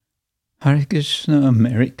Hare Krishna,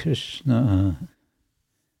 Merry Krishna,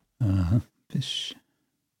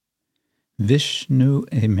 Vishnu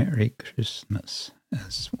a Merry Christmas,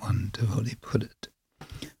 as one devotee put it.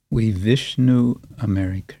 We Vishnu a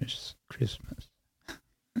Merry Christmas.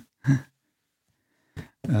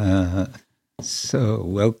 So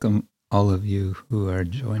welcome all of you who are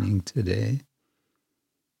joining today.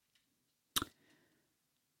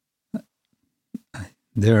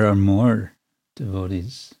 There are more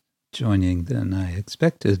devotees joining than I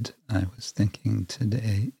expected. I was thinking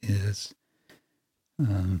today is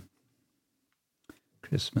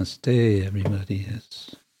Christmas Day. Everybody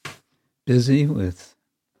is busy with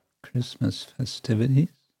Christmas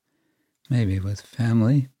festivities, maybe with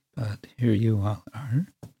family, but here you all are.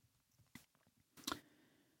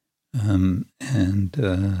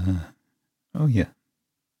 Oh yeah.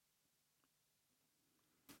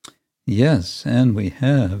 Yes, and we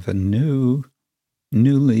have a newly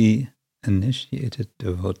initiated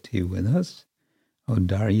devotee with us,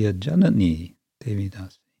 Audarya Janani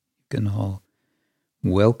Devidasi. You can all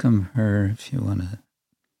welcome her if you want to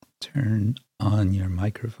turn on your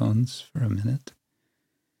microphones for a minute.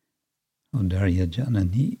 Audarya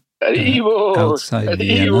Janani, outside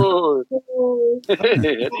Vienna.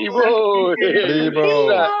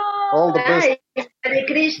 All the best. Hare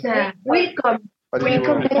Krishna. Welcome.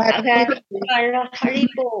 Welcome. Haribo.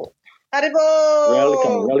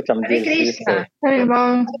 Haribo. Welcome. Hare Krishna.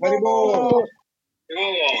 Haribo. Haribo.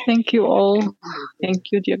 Thank you all.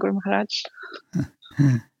 Thank you, dear Guru Maharaj.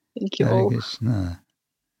 Thank you Hare all. Krishna.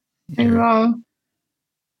 Haribo.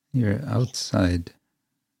 You're outside.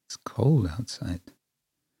 It's cold outside.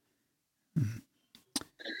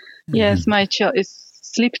 Yes, my child is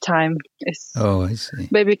sleep time. It's I see.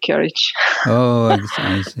 baby carriage. I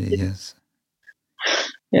see. Yes.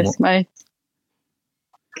 Yes,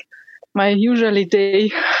 my usually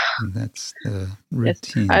day. That's the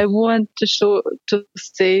routine. Yes, I want to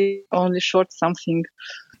say only short something.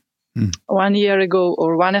 1 year ago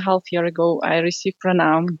or 1.5 years ago, I received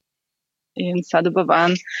pranam in Sadhu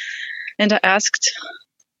Bhavan, and I asked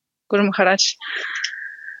Guru Maharaj,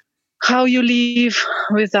 how you live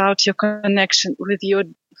without your connection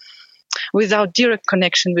without direct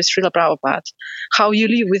connection with Srila Prabhupada, how you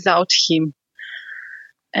live without him.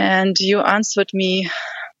 And you answered me,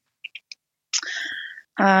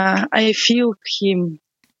 I feel him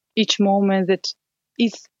each moment that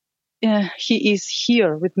he is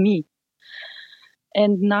here with me.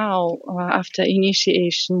 And now, after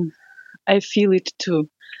initiation, I feel it too.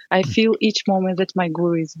 I feel each moment that my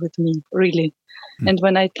Guru is with me, really. And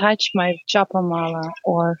when I touch my Japamala,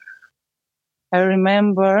 or I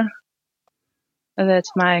remember that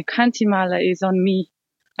my Kantimala is on me,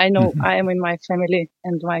 I know I am in my family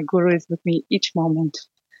and my Guru is with me each moment.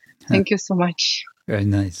 Thank you so much. Very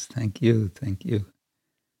nice. Thank you.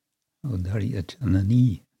 Audarya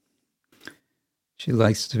Janani. She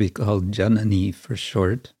likes to be called Janani for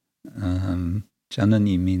short.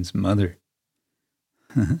 Janani means mother.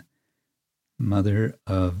 Mother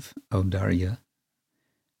of Audarya,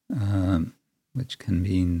 which can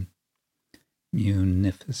mean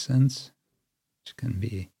munificence, which can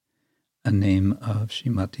be a name of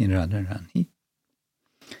Srimati Radharani.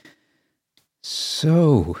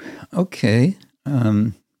 So, okay,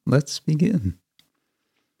 let's begin.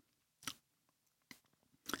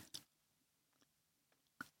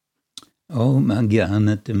 Om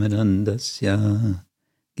Jnanatimirandasya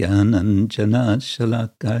Jnananjana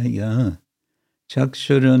Shalakaya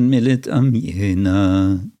Chakshurun Militam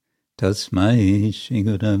Yena Tasmai Shri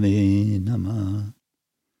Gurave Namah.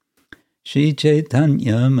 Shri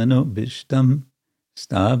Chaitanya Manobishtam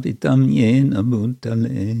Stavitam Yena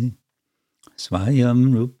Bhutale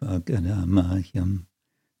Swayam Rupa Gadamahyam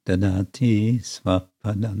Dadati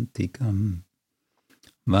Swapadantikam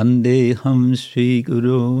Vandeham Shri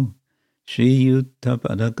Guru Shri Yutta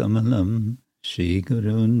Padakamalam Shri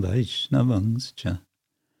Gurun Vaishnavangscha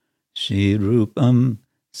Shri Rupam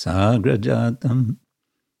Sagrajatam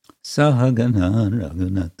Sahagana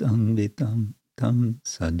Raghunatam Vitam Tam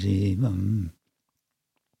Sajivam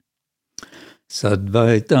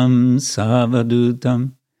Sadvaitam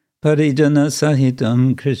Savadutam Parijana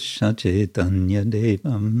Sahitam Krishna Chaitanya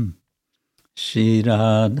Devam Shri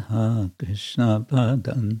Radha Krishna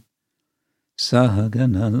Padan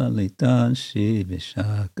Sahagana Lalita Shri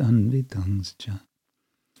Vishakanvitangscha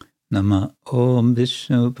Nama Om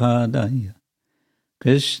Vishnu Padaya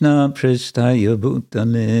Krishna Pristaya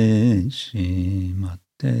Bhutale Shri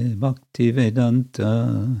Mate Bhakti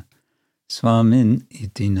Vedanta Swamin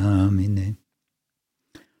Iti Namine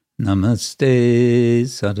Namaste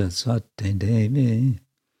Saraswati Devi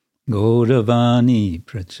Gauravani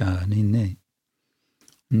Pracharine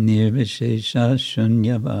Nirvishesha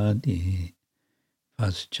Shunyavadi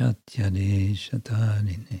Paschatya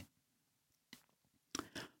Shatarine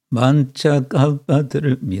Vancha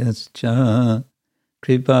Kalpatarubhyascha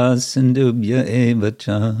Kripa Sindhubhya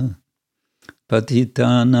Evacha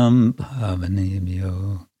Patitanam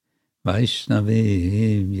Bhavanebhyo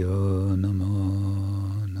Vaishnavebhyo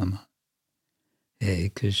Namo Namah. He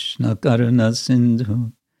Krishna Karuna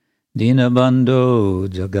Sindhu Dinabandho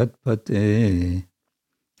Jagatpate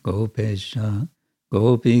Gopesha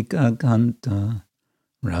Gopika Kanta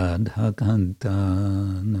Radha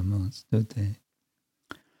Kanta Namostute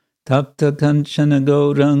Tapta Kanchana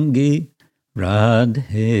Gaurangi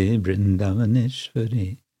Radhe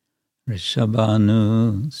Vrindavaneshwari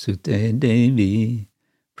Rishabhanu Sute Devi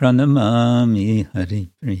Pranamami Hari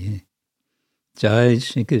Priye Jai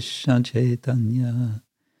Shri Krishna Chaitanya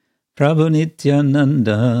Prabhu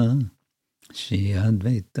Nityananda Shri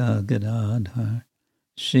Advaita Gadadhar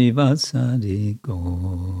Shivasadi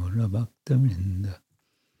Gaura Bhaktavinda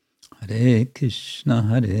Hare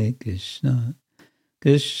Krishna Krishna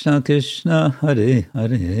Krishna Hare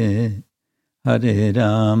Hare Hare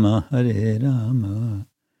Rama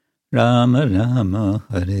Rama Rama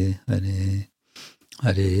Hare Hare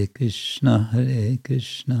Hare Krishna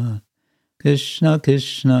Krishna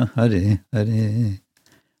Krishna Hare Hare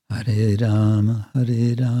Hare Rama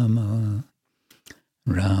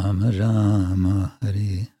Rama Rama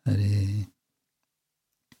Hare Hare.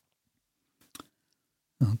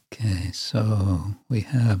 Okay, so we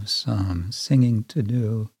have some singing to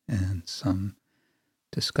do and some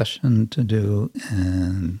discussion to do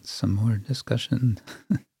and some more discussion.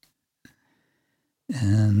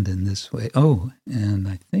 And in this way, and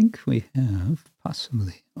I think we have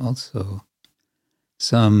possibly also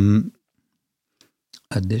some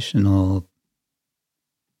additional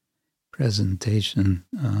presentation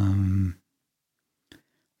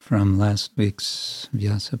from last week's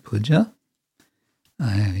Vyasa Puja.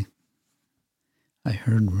 I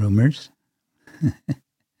heard rumors.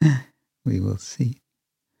 We will see.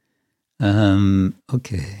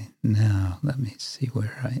 Okay, now let me see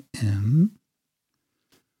where I am.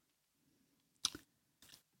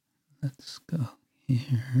 Let's go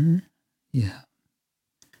here. Yeah.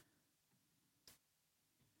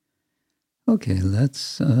 Okay,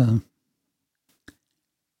 let's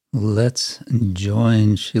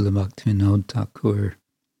join Srila Bhaktivinoda Thakur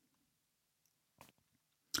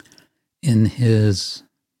in his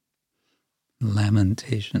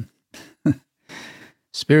lamentation.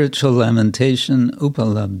 Spiritual lamentation,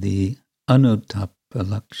 Upalabdhi,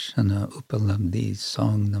 Anuttapalakshana Upalabdhi,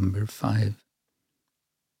 song number 5.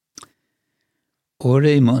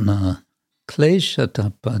 Ore mana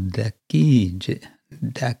kleshatapa daki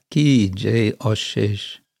je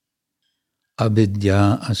oshesh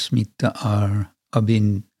abidya asmita ar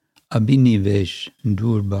abinivesh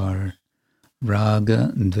durbar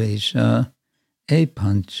raga dvesha e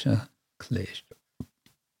pancha klesha.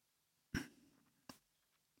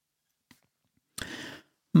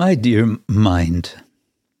 My dear mind,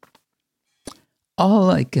 all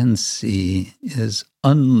I can see is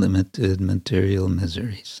unlimited material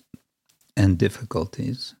miseries and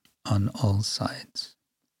difficulties on all sides.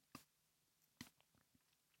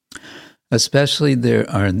 Especially there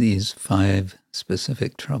are these 5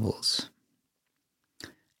 specific troubles: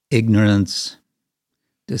 ignorance,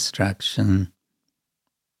 distraction,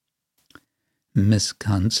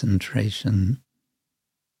 misconcentration,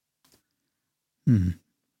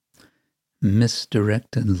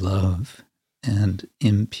 misdirected love, and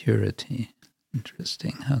impurity.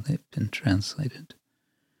 Interesting how they've been translated.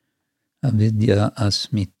 Avidya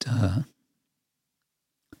asmita.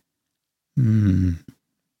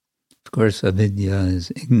 Of course, avidya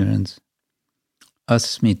is ignorance.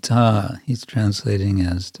 Asmita, he's translating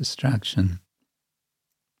as distraction.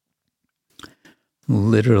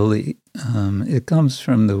 Literally, it comes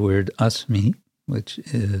from the word asmi, which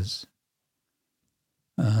is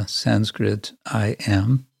Sanskrit I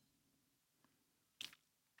am.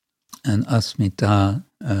 And asmita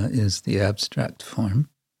is the abstract form.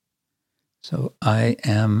 So I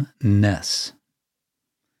am-ness,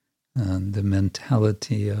 the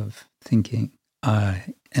mentality of thinking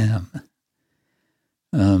I am.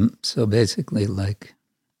 So basically like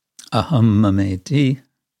aham mameti,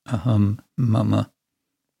 aham mama.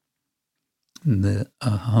 The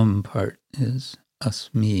aham part is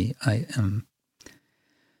asmi, I am.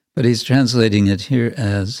 But he's translating it here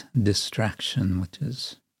as distraction, which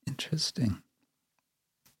is interesting.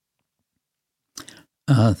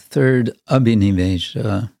 Third,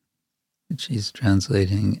 abhinivesha, which he's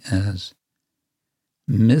translating as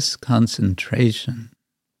misconcentration.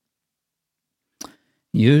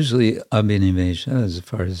 Usually abhinivesha, as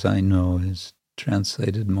far as I know, is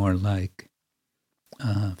translated more like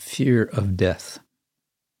fear of death.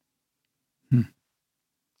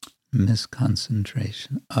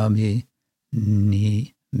 Misconcentration.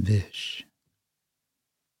 Abhinivesh.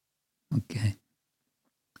 Okay.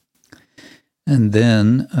 And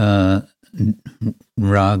then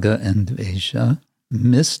raga and dvesha.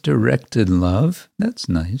 Misdirected love. That's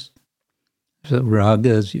nice. So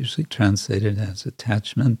raga is usually translated as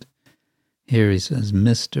attachment. Here he says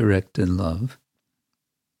misdirected love.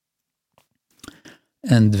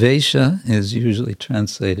 And dvesha is usually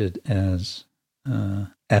translated as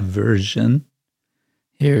aversion.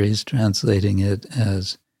 Here he's translating it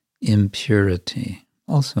as impurity.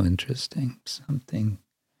 Also interesting.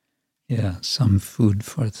 Some food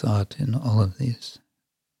for thought in all of these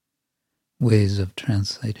ways of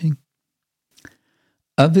translating.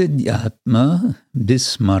 Avidyatma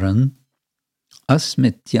bismaran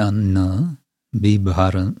asmityanna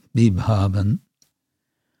bibhavan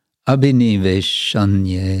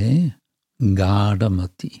abhiniveshanye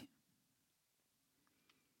gadamati.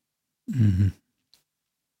 And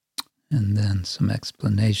then some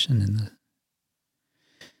explanation in the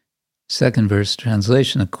second verse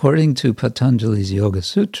translation. According to Patanjali's Yoga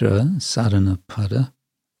Sutra, Sadhanapada,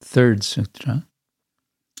 third sutra,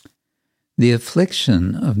 the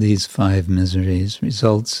affliction of these 5 miseries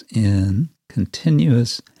results in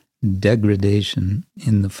continuous degradation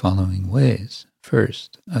in the following ways.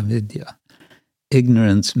 First, avidya.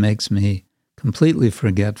 Ignorance makes me completely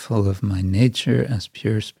forgetful of my nature as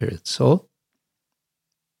pure spirit soul.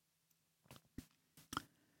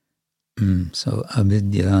 So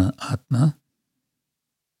avidya atma.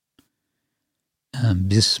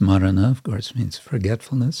 Bismarana, of course, means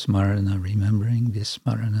forgetfulness. Smarana, remembering.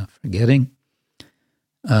 Bismarana, forgetting.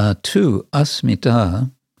 2,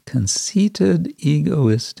 asmita, conceited,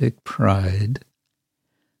 egoistic pride,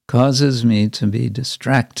 causes me to be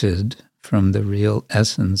distracted from the real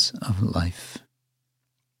essence of life.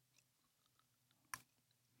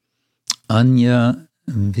 Anya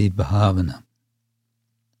vibhavana,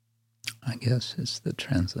 I guess is the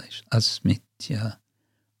translation. Asmitya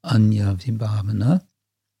anya vibhavana.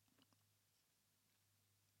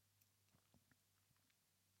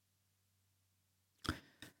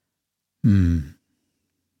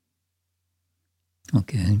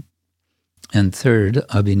 Okay. And third,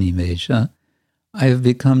 abhinivesha. I have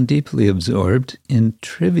become deeply absorbed in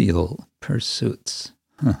trivial pursuits.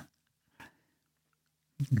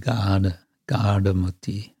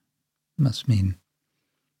 Gadamati must mean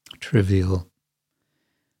trivial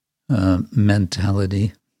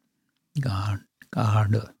mentality.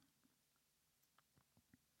 Garda.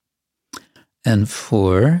 And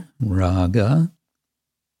 4, raga.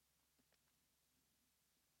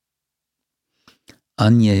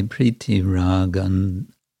 Anye priti ragan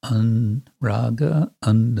raga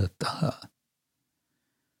andata.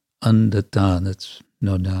 Andata, that's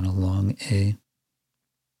no doubt a long A.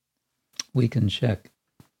 We can check.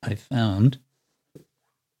 I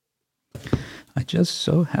just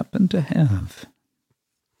so happen to have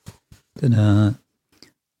the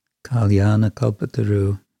Kalyana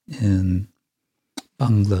Kalpataru in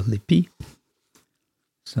Bangla Lipi,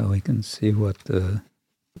 so we can see what the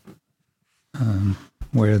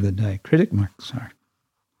where the diacritic marks are.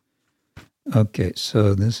 Okay,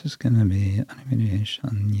 so this is going to be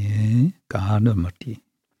Anye Gadamati.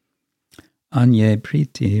 Anye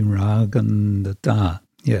Priti Ragandata.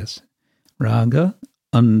 Yes, Raga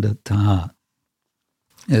Andata.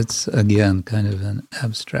 It's, again, kind of an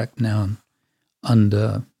abstract noun.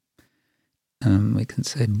 Anda, we can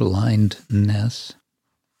say blindness.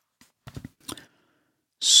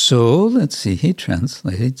 So, let's see, he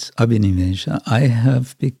translates, abhinivesha, I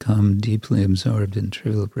have become deeply absorbed in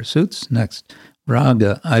trivial pursuits. Next,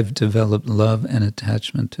 raga, I've developed love and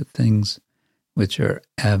attachment to things which are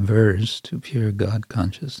averse to pure God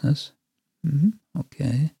consciousness.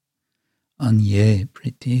 Okay. Anye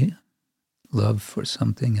priti, love for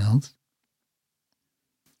something else.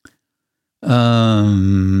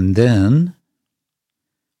 Then,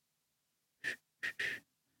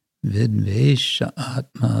 vidvesha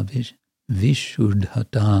atma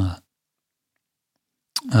vishuddhata.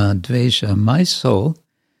 Dvesha, my soul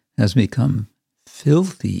has become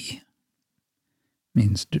filthy,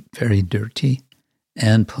 means very dirty,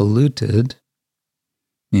 and polluted,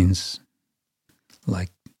 means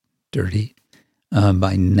like dirty,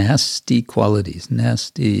 by nasty qualities.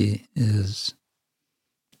 Nasty is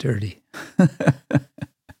dirty.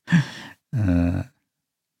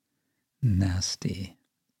 Nasty.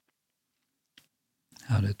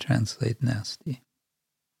 how to translate nasty.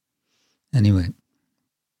 Anyway.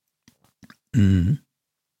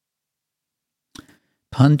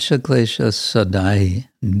 Panchaklesha sadai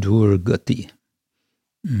durgati.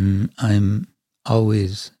 I'm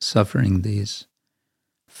always suffering these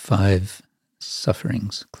 5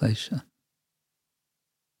 sufferings, klesha.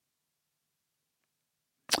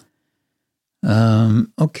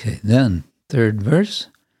 Okay, then, 3rd verse.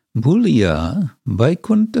 Bhuliya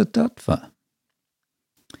Vaikuntha Tattva.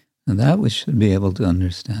 And that we should be able to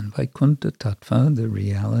understand. Vaikuntha Tattva, the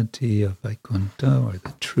reality of Vaikuntha, or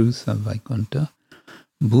the truth of Vaikuntha.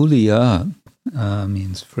 Bhuliya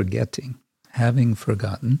means forgetting, having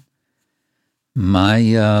forgotten.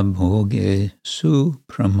 Maya bhoge su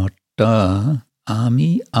pramatta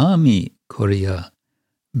ami korya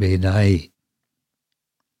bedai.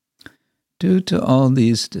 Due to all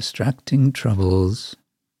these distracting troubles,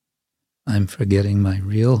 I'm forgetting my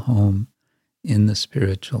real home in the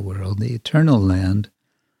spiritual world, the eternal land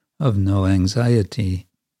of no anxiety,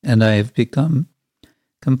 and I have become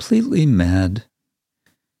completely mad.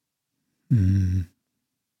 Maya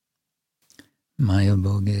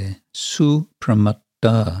bhoge su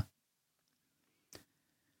pramatta.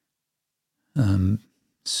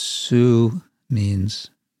 Su means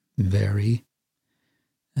very,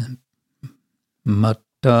 and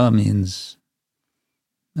matta means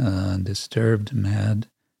disturbed, mad.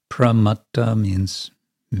 Pramatta means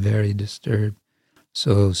very disturbed.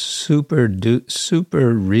 So super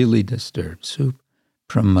really disturbed.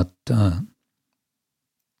 Pramatta.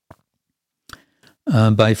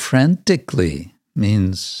 By frantically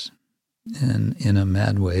means in a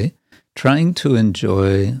mad way, trying to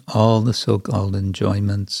enjoy all the so-called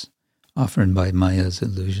enjoyments offered by Maya's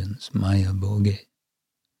illusions, Maya bhoge.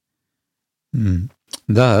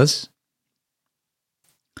 Thus,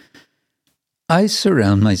 I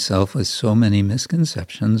surround myself with so many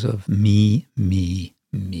misconceptions of me.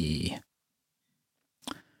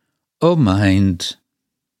 O mind,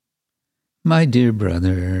 my dear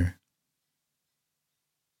brother,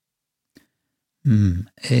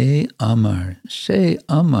 E Amar, She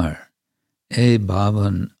Amar, E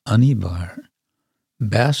Bhavan Anibar,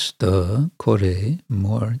 Basta Kore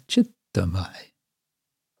Mor Chittabai.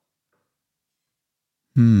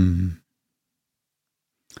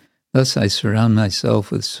 Thus I surround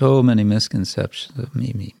myself with so many misconceptions of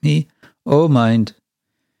me. O mind,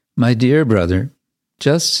 my dear brother,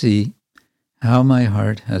 just see how my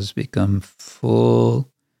heart has become full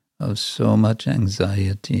of so much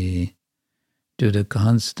anxiety due to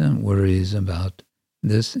constant worries about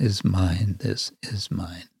this is mine, this is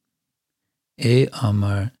mine. E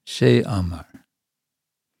Amar, She Amar.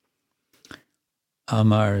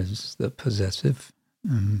 Amar is the possessive,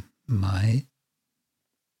 my.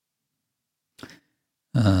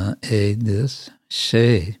 A this,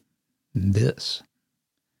 She this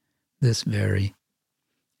very.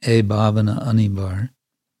 A bhavana anibar.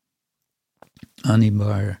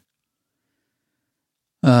 Anibar,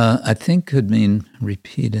 I think could mean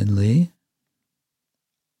repeatedly.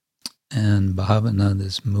 And bhavana,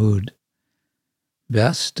 this mood.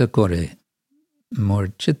 Vyasta kore, more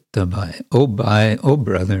chitta by. Oh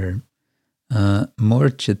brother, more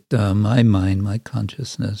chitta, my mind, my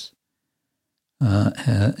consciousness,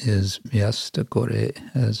 is vyasta kore,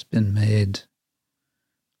 has been made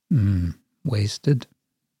wasted.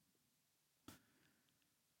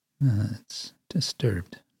 It's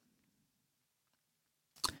disturbed.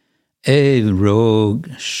 E rog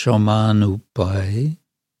shomanupai.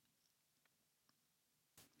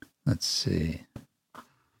 Let's see.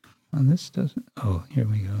 Oh, this doesn't. Oh, here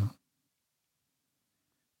we go.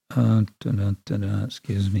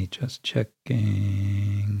 Excuse me, just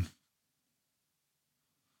checking.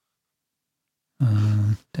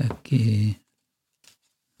 Taki.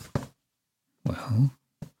 Well,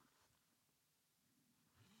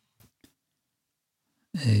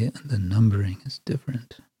 the numbering is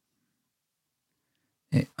different.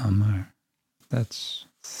 Amar, that's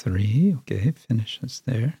 3. Okay, finishes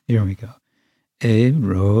there. Here we go.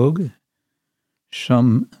 Rog,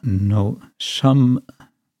 sham nopai,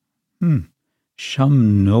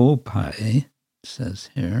 says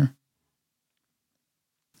here.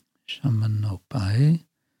 Shamanopai.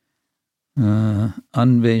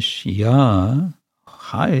 Anveshya,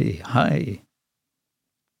 hi.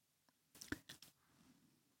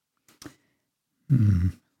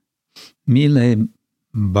 Mile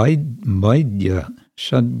Vaidya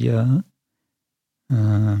Shadya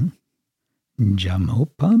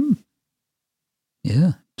Jamopam?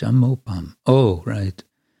 Yeah, Jamopam. Oh, right.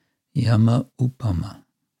 Yama Upama,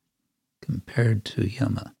 compared to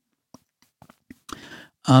Yama.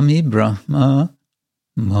 Ami Brahma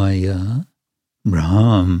Maya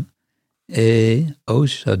Brahm E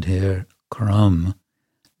Oshadher Kram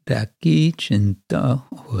Daki Chinta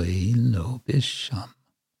Hoi Lobisham.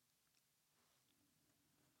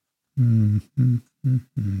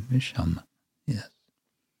 Visham, yes.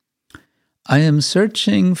 I am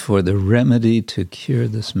searching for the remedy to cure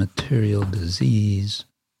this material disease.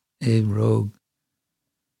 A rogue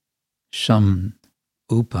Sham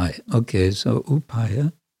Upaya. Okay, so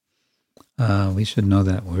Upaya, we should know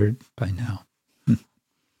that word by now.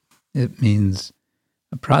 It means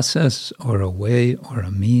a process or a way or a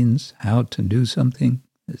means how to do something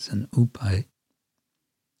is an upaya.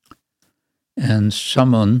 And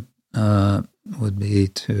shaman would be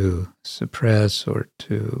to suppress or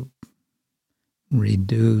to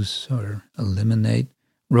reduce or eliminate.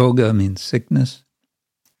 Roga means sickness.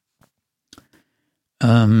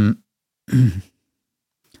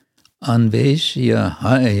 Anveshya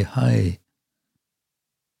hai.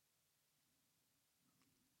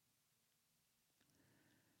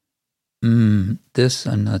 This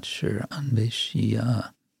I'm not sure.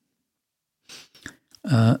 Anveshya.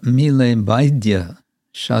 Mile Vaidya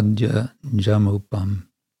Shadya Jamupam.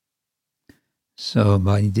 So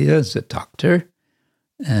Vaidya is a doctor,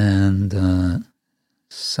 and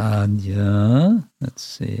Sadhya, let's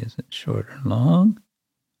see, is it short or long?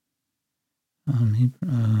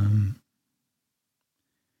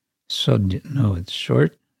 Shadya, no, it's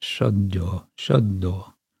short. Shadyo,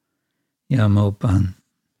 Yamopan.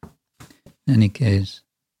 In any case,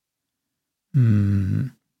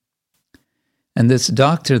 and this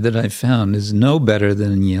doctor that I found is no better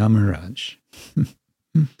than Yamaraj.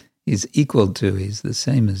 He's the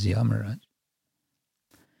same as Yamaraj.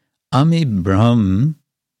 Ami Brahma,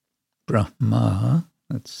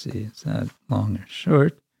 let's see, is that long or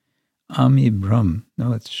short? Ami Brahm,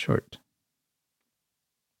 no, it's short.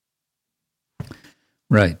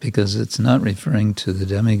 Right, because it's not referring to the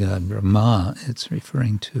demigod Brahma, it's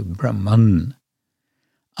referring to Brahman.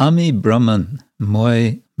 Ami Brahman,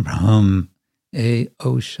 Moi Brahm, E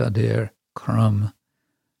Oshader Kram,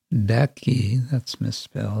 Daki, that's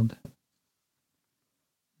misspelled.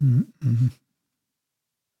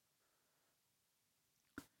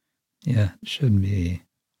 Yeah, it should be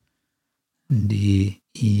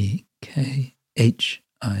Dekhi,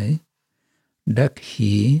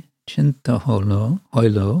 Dakhi,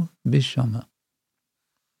 Chintaholo, Bishama.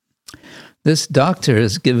 This doctor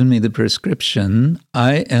has given me the prescription,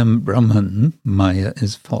 I am Brahman, Maya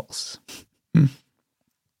is false.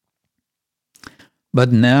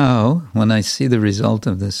 But now, when I see the result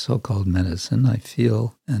of this so-called medicine, I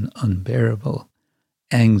feel an unbearable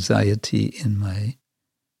anxiety in my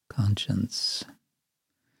conscience.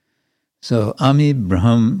 So, Ami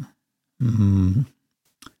Brahm,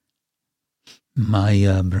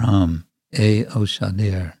 Maya Brahm, E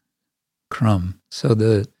Oshadir, Kram. So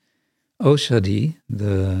the Oshadi,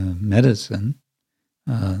 the medicine,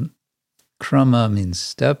 Krama means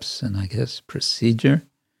steps, and I guess procedure.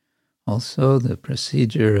 Also, the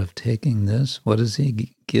procedure of taking this, what does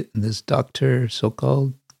he get, this doctor,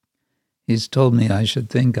 so-called? He's told me I should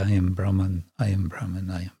think I am Brahman, I am Brahman,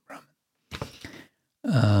 I am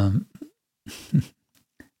Brahman.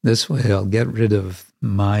 This way I'll get rid of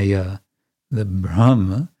Maya, the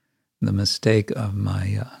Brahma, the mistake of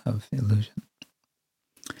Maya, of illusion.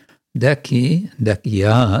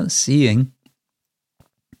 Dakya, seeing.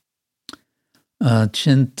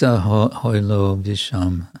 Chinta hoilo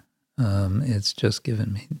visham. It's just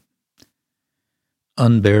given me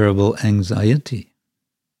unbearable anxiety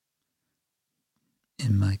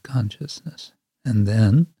in my consciousness. And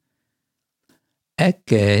then,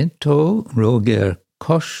 eke to roger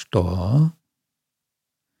koshto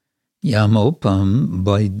yamopam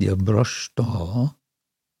vaidya broshto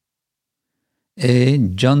e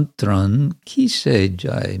jantran kise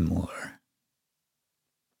jai mur.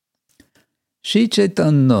 Shri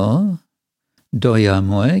Chaitanya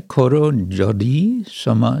doyamoy koro jodi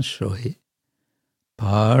samashoy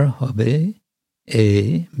par hobe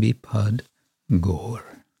e bipad gor.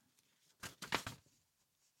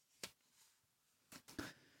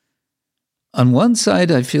 On one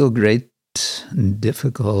side, I feel great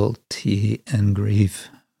difficulty and grief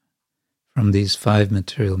from these 5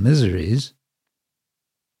 material miseries.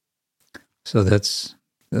 So that's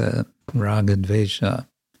the ragadvesha,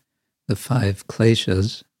 the 5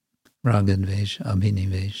 kleshas, ragadvesha,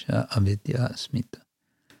 abhinivesha, avidya, asmita.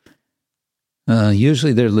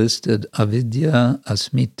 Usually they're listed avidya,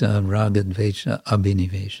 asmita, ragadvesha,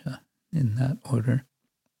 abhinivesha, in that order.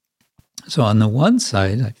 So on the one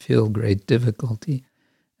side, I feel great difficulty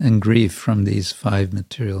and grief from these 5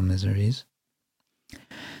 material miseries.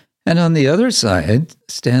 And on the other side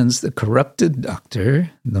stands the corrupted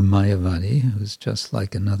doctor, the Mayavadi, who's just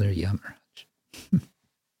like another Yamaraj.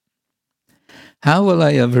 How will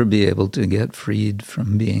I ever be able to get freed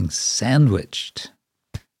from being sandwiched,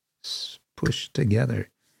 pushed together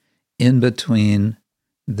in between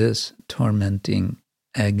this tormenting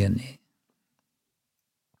agony?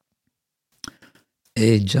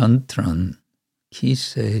 E jantran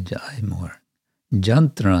kise jaimor.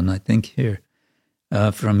 Jantran, I think here,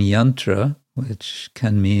 from yantra, which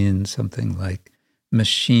can mean something like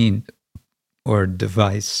machine or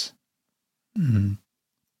device. Of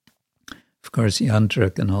course,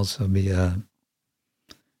 yantra can also be a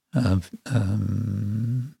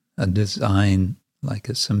design, like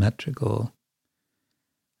a symmetrical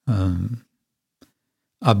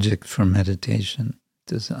object for meditation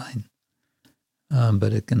design.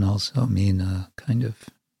 But it can also mean a kind of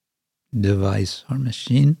device or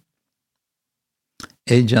machine.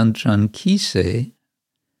 Ejantran kise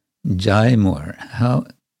jaimor. How?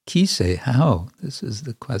 Kise, how? This is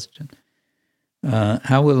the question.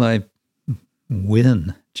 How will I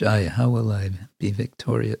win jaya? How will I be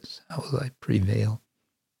victorious? How will I prevail?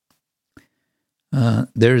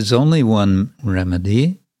 There's only one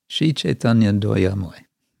remedy, Shri Chaitanya Doyamoy.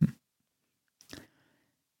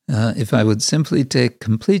 If I would simply take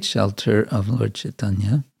complete shelter of Lord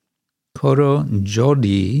Chaitanya, Koro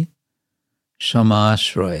Jodi Shama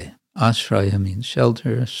Ashroy. Ashraya means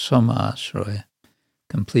shelter, Shama Ashroy,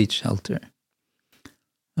 complete shelter.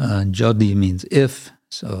 Jodi means if,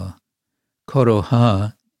 so Koro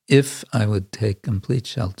Ha, if I would take complete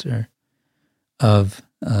shelter of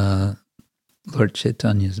Lord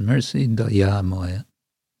Chaitanya's mercy, Doyamoya,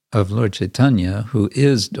 of Lord Chaitanya, who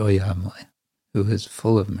is Doyamoya, who is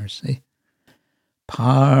full of mercy,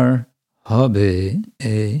 par habe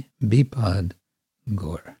e bipad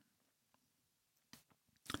gor.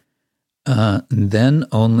 Then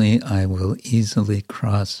only I will easily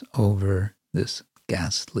cross over this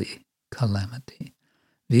ghastly calamity.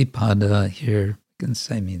 Vipada here, you can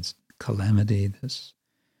say, means calamity. This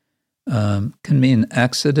can mean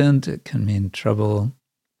accident, it can mean trouble,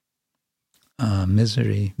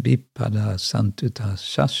 misery. Vipada santuta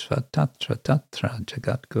shashvatatra tatra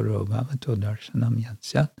jagat guru bhavato darshanam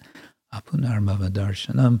yatsyat apunar bhava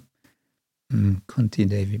darshanam. Kunti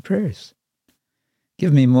Devi prayers.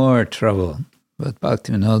 Give me more trouble. But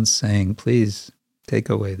Bhaktivinoda's saying, please take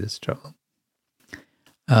away this trouble.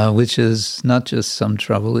 Which is not just some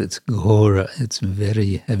trouble, it's ghora, it's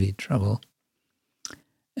very heavy trouble.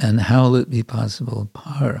 And how will it be possible?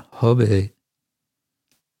 Par hobe,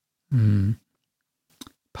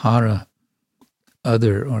 para,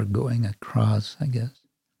 other or going across, I guess,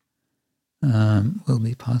 will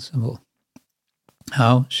be possible.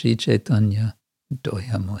 How? Shri Chaitanya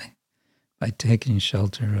Doyamoy, by taking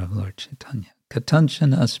shelter of Lord Chaitanya.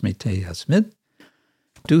 Katanchana smrite yasmit,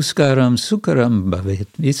 duskaram sukaram bhavet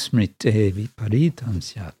vismrite viparitam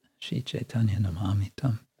syat. Shri Chaitanya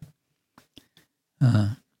namamitam.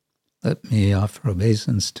 Let me offer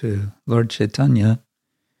obeisance to Lord Chaitanya,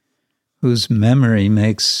 whose memory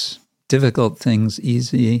makes difficult things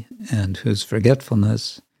easy and whose forgetting,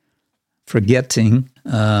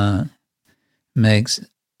 makes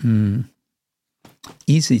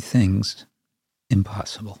easy things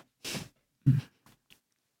impossible.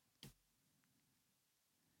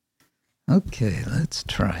 Okay, let's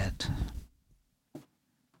try it.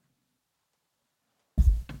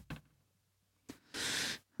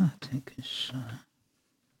 I'll take a shot.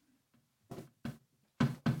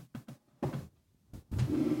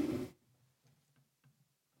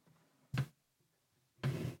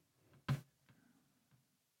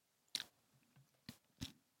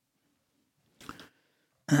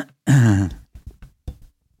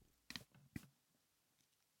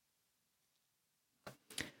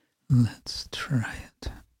 Let's try it.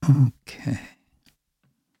 Okay.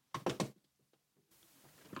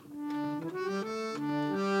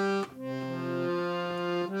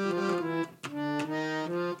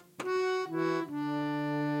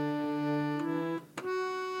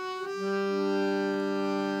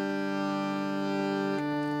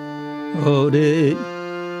 Ore,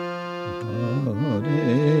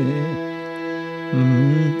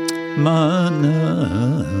 mana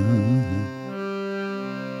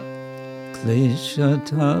klesha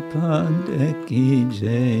tapande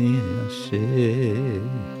kije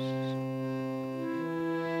ashish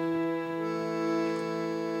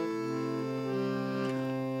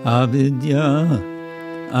avidya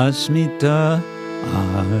asmita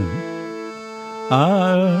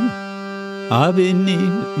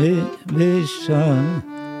Abhinivesha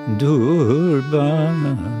durba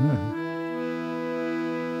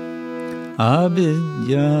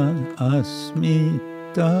avidya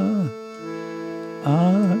asmita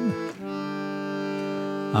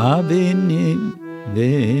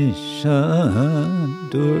avinivesha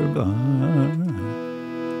durbar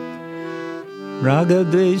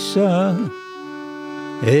ragadvesha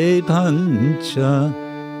pancha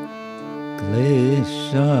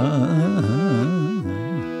klesha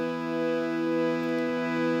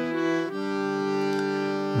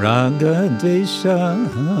ragadvesha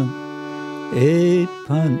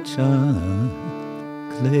pancha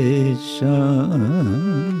klesha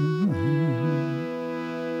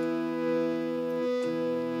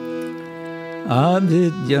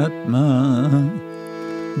avidyatma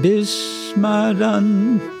bismaran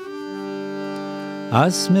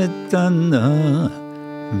asmitana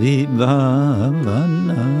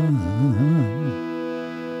vibhavana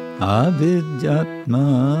avidyatma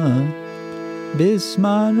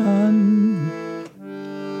bismaran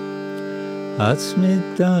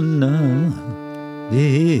asmitana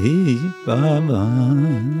vibhavana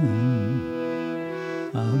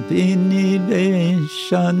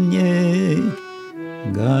abhiniveshanye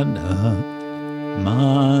gada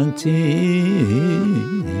mati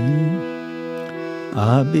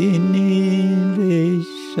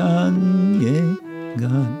abhiniveshanye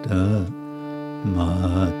gada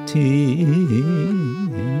mati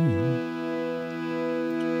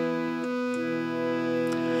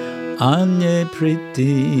anye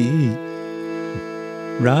priti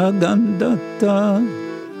ragandatta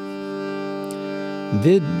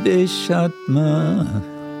vidveshatma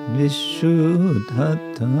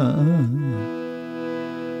vishuddhata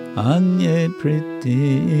anye priti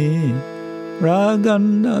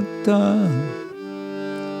ragandatta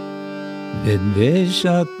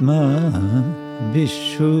vidveshatma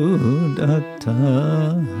vishuddhata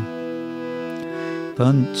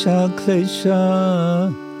panchaklesha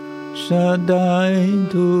Shaddai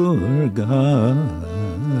Durgati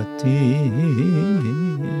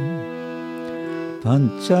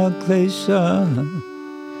Panchaklesha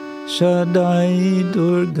Shaddai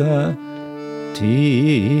Durgati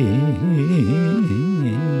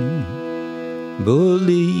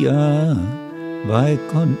Buliya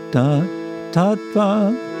Vaikunta Tattva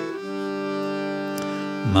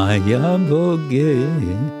Maya Bhoge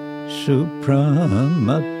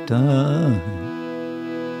Supramata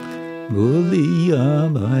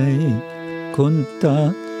Buliya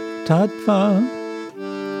Vaikunta Tattva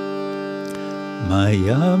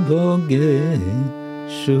Maya Bhoge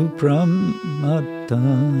Supramata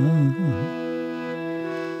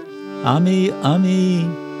Ami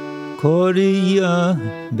Koriya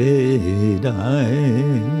Bedai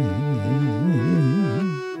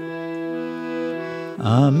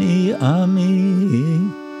Ami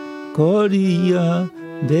Koriya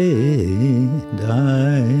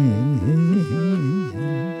Bedai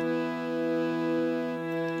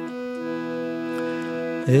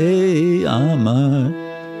Hey Amar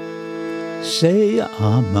Say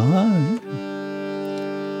Amar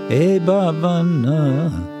Hey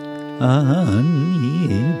Bhavana Anibar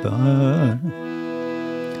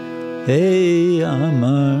Hey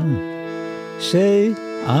Amar Say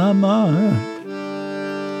Amar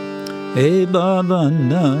Hey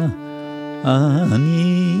Bhavana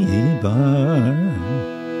Anibar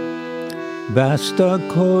Vasta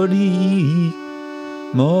Kori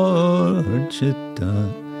Morchita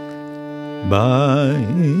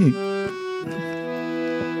Bhai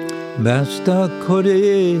Vasta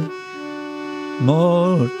Kori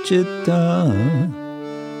Morchita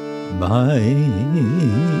Bhai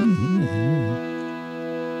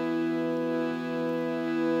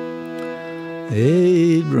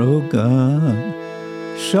Hey Broga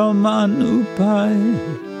Shaman Upai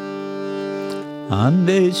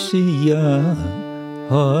Andesiya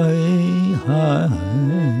Hoi Hai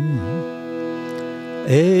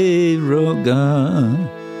Hey Roga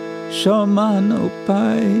Shaman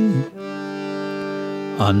Upai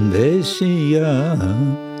Andesiya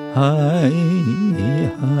Hai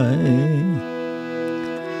Hai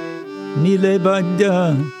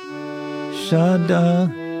Nilebadya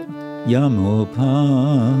Shada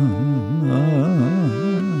Yamopam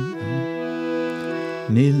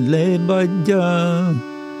Nilebadya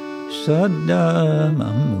Shada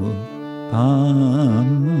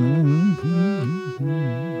Yamopam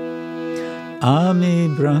Ami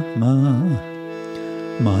Brahma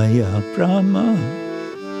Maya Brahma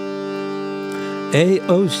E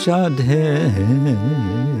Oshadhe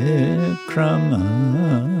Krama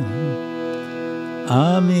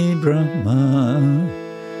Ami Brahma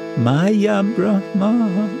Maya Brahma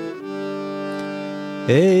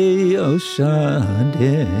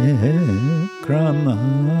Eoshade Krama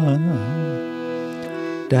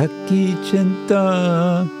Daki Chinta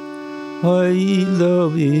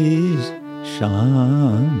Hoilovis Shama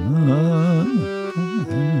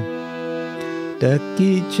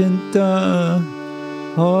Daki Chinta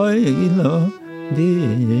Hoilo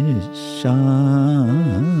Visham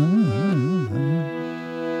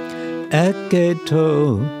Eketo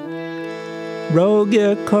Roge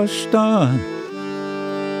Kosta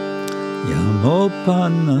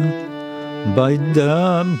Yamopana Baida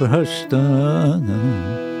Brashta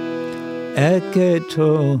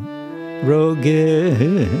Eketo Roge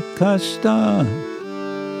Kasta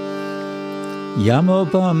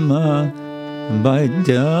Yamopama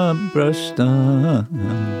Baida Brashta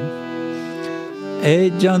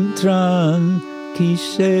Ejantran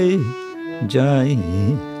Kise Jai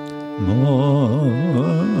Mo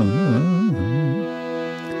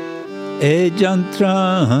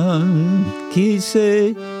Ejantran Kise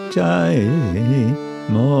Jai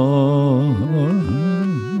Mo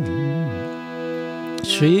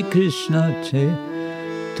Shri Krishna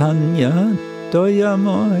Chaitanya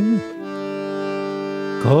Doyamoy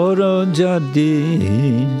Koro Jadi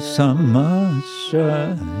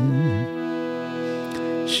Samashray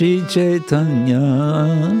Shri Chaitanya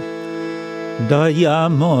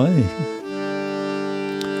Dayamoy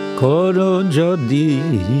Koro Jadi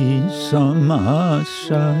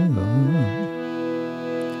Samashaya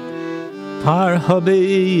Par Habe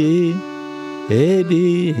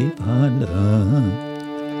Ebi Pada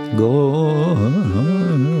Go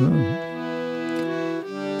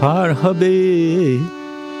Par Habe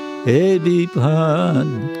Ebi Pad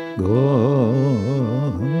Go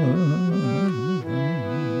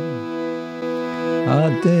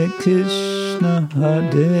Hare Krishna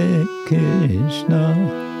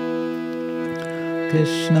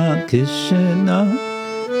Krishna Krishna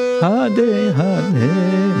Hare Hare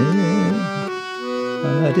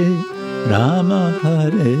Hare Rama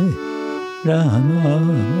Hare Rama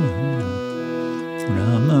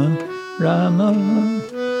Rama Rama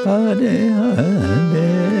Hare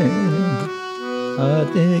Hare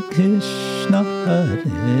Hare Krishna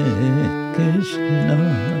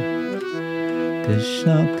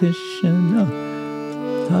Krishna Krishna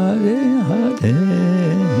Hare Hare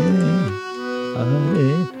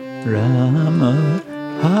Hare Rama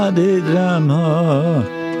Hare Rama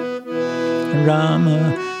Rama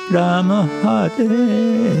Rama Hare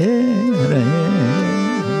Hare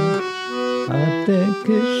Hare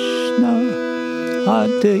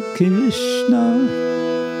Krishna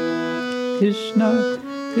Krishna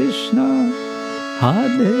Krishna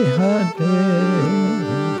Hare Hare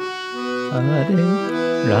Hare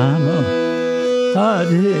Rama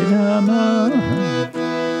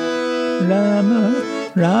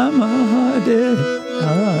Rama Rama Hare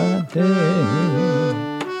Hare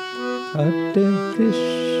Hare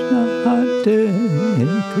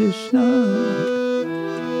Krishna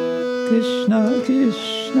Krishna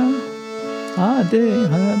Krishna Hare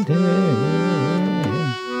Hare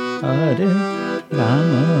Hare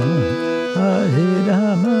Rama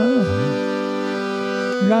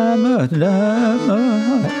Rama Rama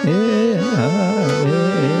Hare Hare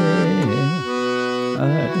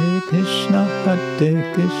Hare Krishna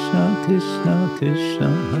Krishna Krishna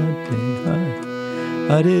Hare Hare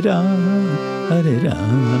Hare Rama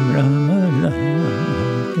Rama Rama Hare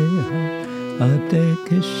Hare Hare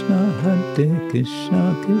Krishna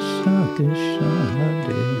Krishna Krishna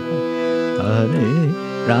Hare Hare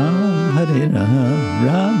Hare Rama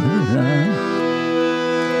Rama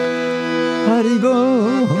Haribo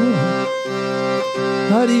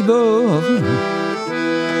Haribo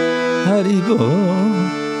Haribo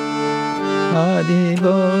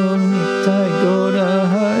Haribo Nitai Gora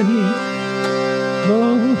Haribo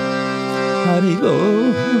Haribo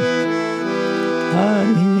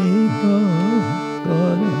Haribo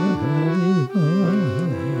Gora Haribo.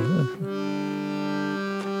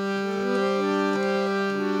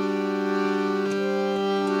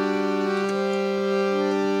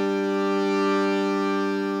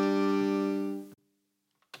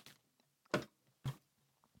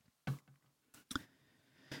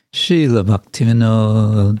 Srila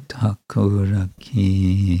Bhaktivinoda Thakur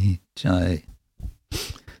Ki Jai.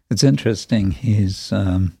 It's interesting, he's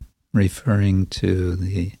referring to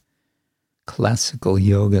the classical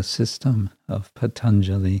yoga system of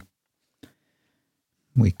Patanjali.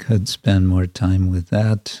 We could spend more time with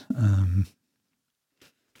that,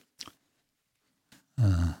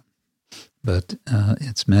 but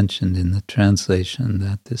it's mentioned in the translation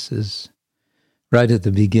that this is right at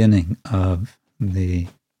the beginning of the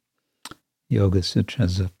Yoga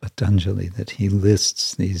Sutras of Patanjali that he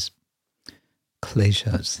lists these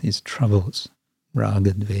kleshas, these troubles,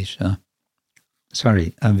 avidya,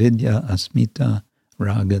 asmita,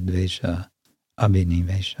 raga, dvesha,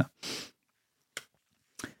 abhinivesha.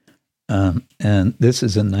 And this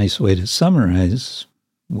is a nice way to summarize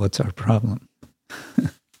what's our problem.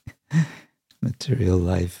 Material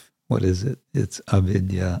life, what is it? It's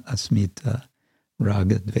avidya, asmita,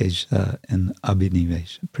 raga, dvesha, and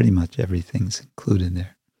abhinivesha. Pretty much everything's included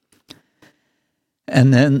there.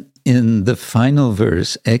 And then in the final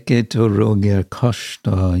verse, eketo roger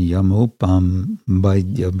koshta yamopam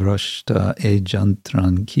vaidya brashta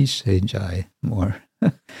ejantran kisejai. More.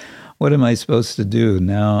 What am I supposed to do?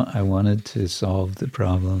 Now I wanted to solve the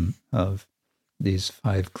problem of these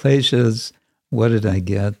 5 kleshas. What did I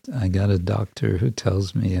get? I got a doctor who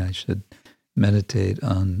tells me I should meditate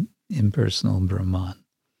on impersonal Brahman.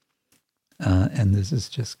 And this is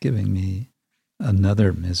just giving me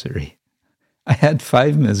another misery. I had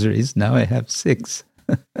 5 miseries, now I have 6.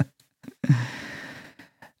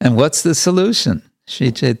 And what's the solution?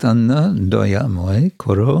 Shri Chaitanya doyamoy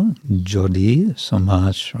koro jodi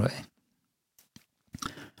samashroy.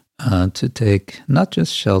 To take not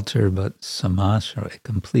just shelter, but samashroy,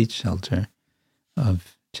 complete shelter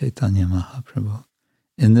of Chaitanya Mahaprabhu.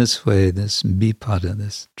 In this way, this bipada,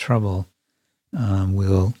 this trouble,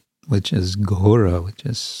 which is ghora, which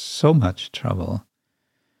is so much trouble,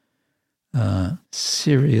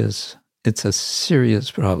 serious. It's a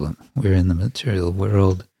serious problem. We're in the material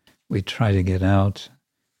world. We try to get out,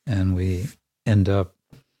 and we end up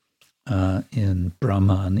in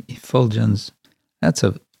Brahman effulgence. It's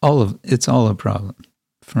all a problem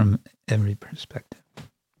from every perspective.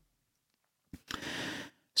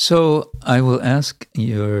 So I will ask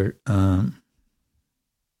your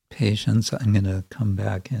patience. I'm going to come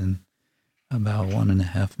back in about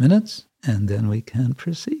 1.5 minutes, and then we can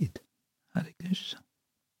proceed. Hare Krishna.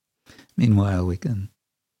 Meanwhile, you can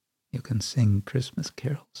sing Christmas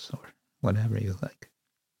carols or whatever you like.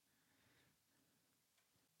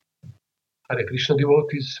 Hare Krishna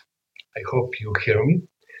devotees, I hope you hear me.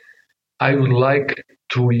 I would like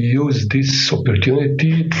to use this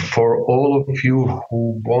opportunity for all of you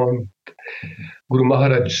who want Guru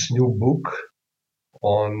Maharaj's new book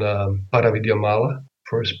on Paravidyamala,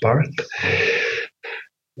 first part,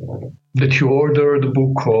 that you order the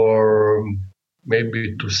book or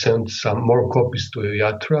maybe to send some more copies to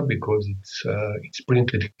Yatra, because it's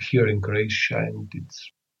printed here in Croatia and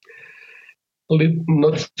it's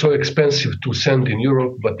not so expensive to send in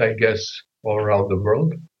Europe, but I guess all around the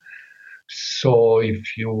world. So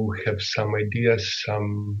if you have some ideas,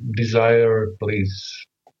 some desire, please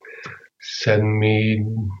send me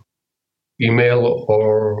email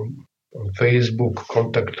or on Facebook,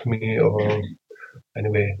 contact me, or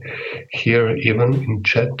anyway, here even in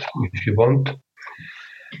chat if you want.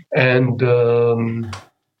 And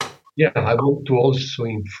I want to also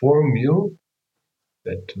inform you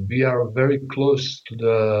that we are very close to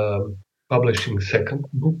the publishing second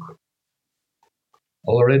book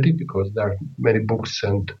already, because there are many books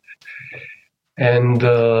and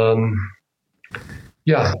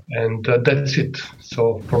that's it.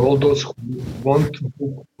 So for all those who want to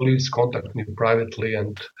book, please contact me privately,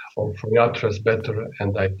 and or for Yatra's better,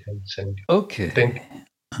 and I can send you. Okay. Thank you.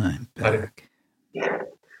 I'm back.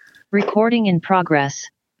 Recording in progress.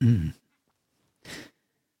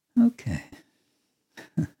 Okay.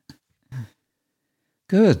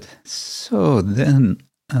 Good. So then,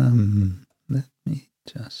 let me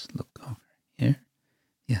just look over here.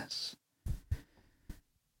 Yes.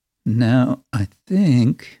 Now, I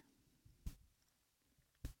think,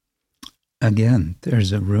 again,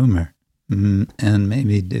 there's a rumor, and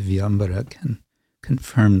maybe Divyambara can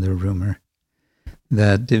confirm the rumor,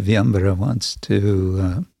 that Divyambara wants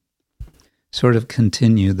to sort of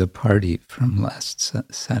continue the party from last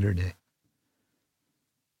Saturday.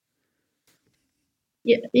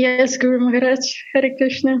 Yes, Guru Maharaj. Hare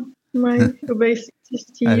Krishna. My obeisances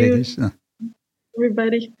to Hare you, Krishna.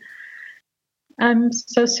 everybody. I'm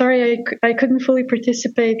so sorry I couldn't fully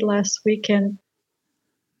participate last weekend.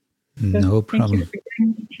 No problem. Thank you for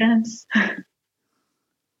giving me a chance.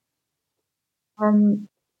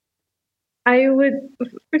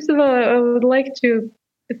 First of all, I would like to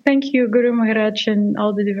thank you, Guru Maharaj, and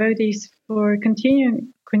all the devotees for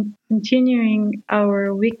continuing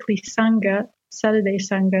our weekly Sangha, Saturday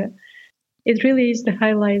Sangha. It really is the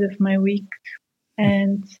highlight of my week,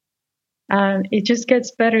 and it just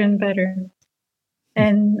gets better and better.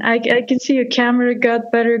 And I can see your camera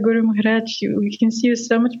got better, Guru Maharaj. We can see you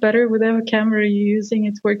so much better. Whatever camera you're using,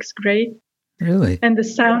 it works great. Really? And the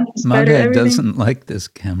sound is Magga better. Everything. Doesn't like this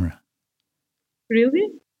camera. Really?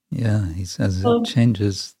 Yeah, he says it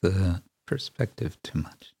changes the perspective too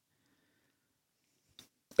much.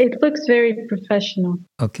 It looks very professional.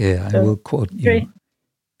 Okay, I will quote you.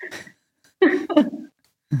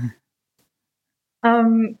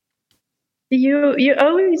 You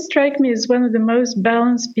always strike me as one of the most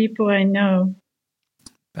balanced people I know.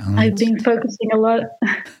 I've been focusing a lot.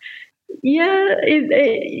 Yeah,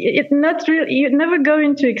 it not really. You never go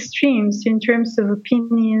into extremes in terms of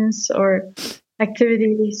opinions or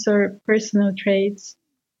activities or personal traits.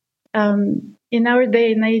 In our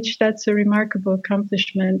day and age, that's a remarkable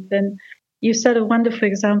accomplishment, and you set a wonderful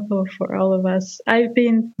example for all of us. I've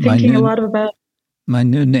been thinking a lot about. My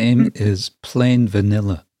new name is Plain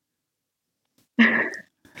Vanilla.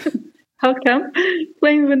 How come?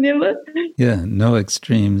 Plain vanilla? Yeah, no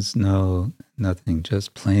extremes, no nothing,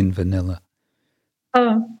 just plain vanilla.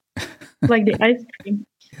 Oh, like the ice cream.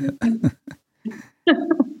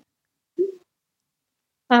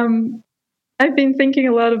 I've been thinking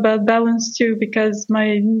a lot about balance too, because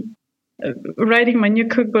writing my new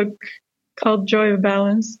cookbook called Joy of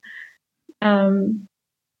Balance.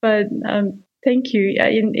 But thank you.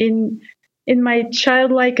 In my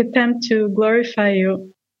childlike attempt to glorify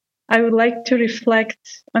you, I would like to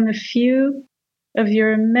reflect on a few of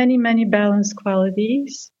your many, many balanced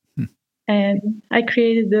qualities. And I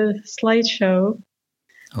created a slideshow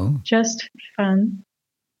just for fun.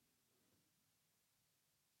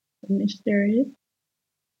 Let me share it.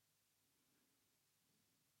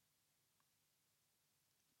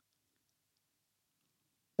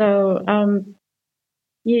 So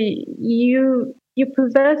you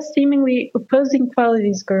possess seemingly opposing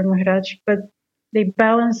qualities, Guru Maharaj, but they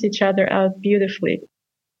balance each other out beautifully.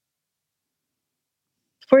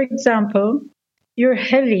 For example, you're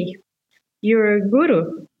heavy. You're a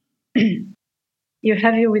guru. You're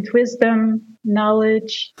heavy with wisdom,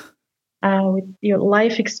 knowledge, with your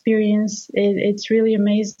life experience. It's really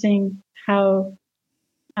amazing how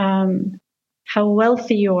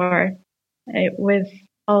wealthy you are with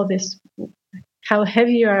all this, how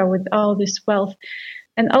heavy you are with all this wealth.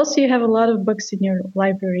 And also you have a lot of books in your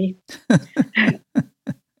library.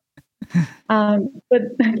 But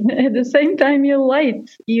at the same time, you're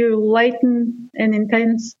light. You lighten an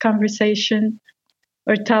intense conversation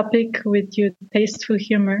or topic with your tasteful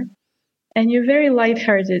humor. And you're very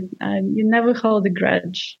lighthearted. You never hold a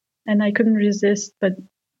grudge. And I couldn't resist but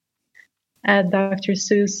add Dr.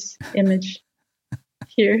 Seuss' image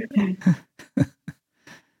here.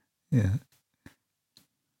 Yeah.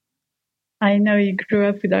 I know you grew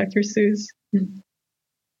up with Dr. Seuss.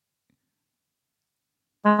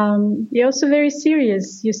 You're also very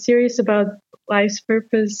serious. You're serious about life's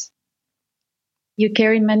purpose. You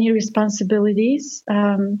carry many responsibilities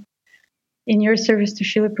in your service to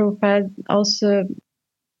Srila Prabhupada, also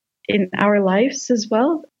in our lives as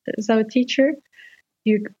well as our teacher.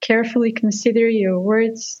 You carefully consider your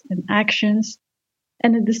words and actions,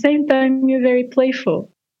 and at the same time, you're very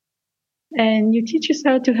playful. And you teach us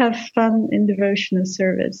how to have fun in devotional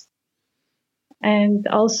service, and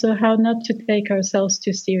also how not to take ourselves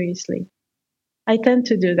too seriously. I tend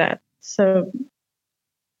to do that, so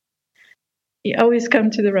you always come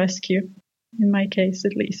to the rescue, in my case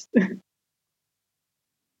at least.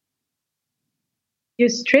 You're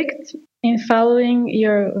strict in following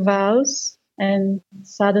your vows and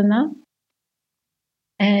sadhana,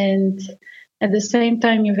 and at the same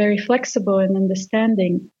time, you're very flexible and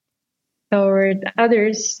understanding toward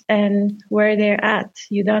others and where they're at.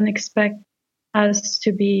 You don't expect us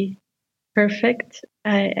to be perfect,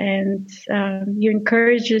 and you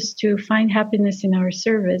encourage us to find happiness in our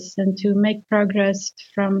service and to make progress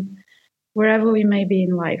from wherever we may be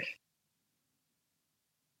in life.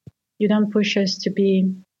 You don't push us to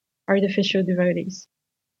be artificial devotees.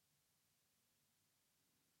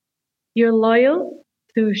 You're loyal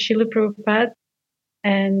to Srila Prabhupada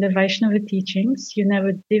and the Vaishnava teachings. You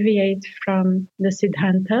never deviate from the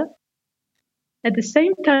Siddhanta. At the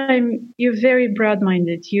same time, you're very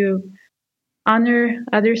broad-minded. You honor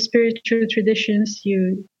other spiritual traditions.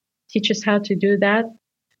 You teach us how to do that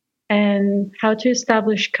and how to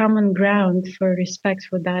establish common ground for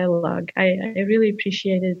respectful dialogue. I really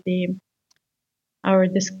appreciated our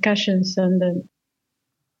discussions on the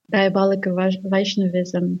diabolical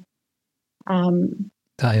Vaishnavism.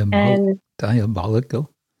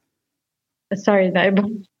 Diabolical? Sorry,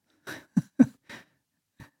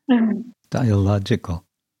 Dialogical.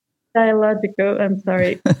 Dialogical, I'm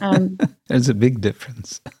sorry. There's a big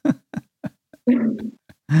difference.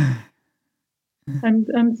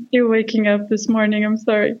 I'm still waking up this morning, I'm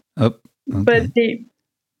sorry. Oh, okay. But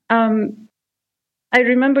I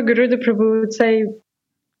remember Gurudev Prabhu would say,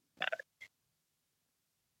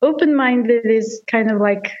 open-minded is kind of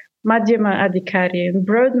like Madhyama Adhikari, and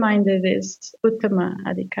broad-minded is Uttama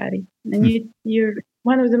Adhikari. And you're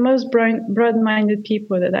one of the most broad-minded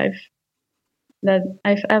people that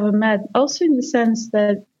I've ever met. Also, in the sense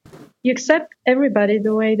that you accept everybody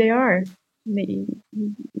the way they are,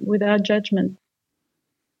 without judgment.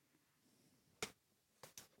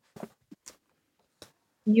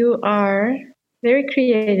 You are very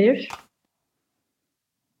creative,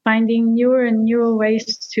 finding newer and newer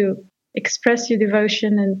ways to express your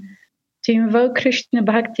devotion and to invoke Krishna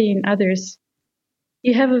Bhakti in others.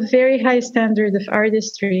 You have a very high standard of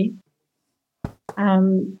artistry.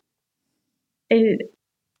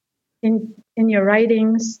 In your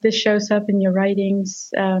writings, this shows up in your writings,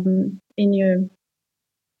 in your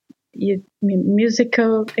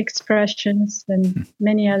musical expressions, and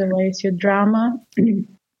many other ways, your drama.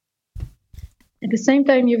 At the same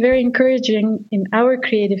time, you're very encouraging in our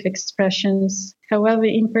creative expressions, however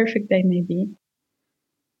imperfect they may be.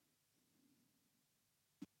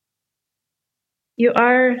 You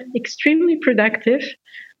are extremely productive,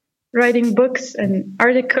 writing books and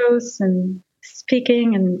articles and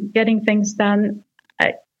speaking and getting things done.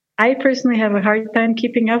 I personally have a hard time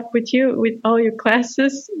keeping up with you, with all your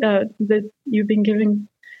classes that you've been giving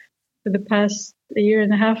for the past year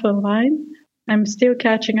and a half online. I'm still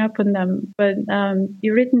catching up on them, but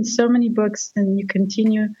you've written so many books and you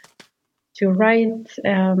continue to write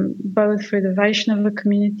both for the Vaishnava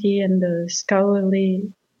community and the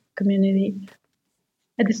scholarly community.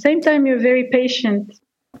 At the same time, you're very patient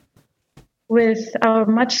with our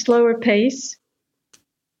much slower pace,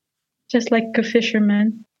 just like a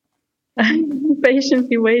fisherman.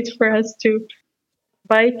 Patiently wait for us to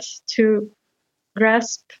bite, to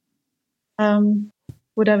grasp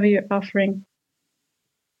whatever you're offering.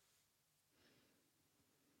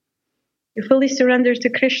 You fully surrender to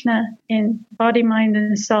Krishna in body, mind,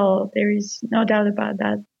 and soul. There is no doubt about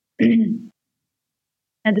that.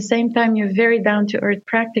 At the same time, you're very down to earth,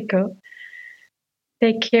 practical.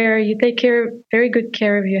 You take very good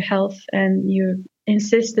care of your health, and you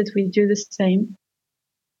insist that we do the same.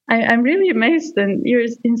 I'm really amazed, and you're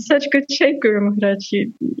in such good shape, Guru Maharaj.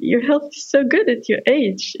 Your health is so good at your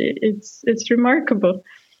age. It's remarkable.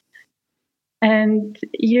 And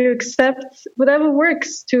you accept whatever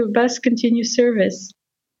works to best continue service.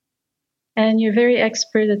 And you're very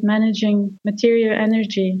expert at managing material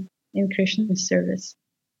energy in Krishna's service.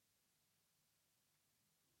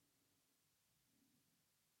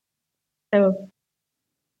 So,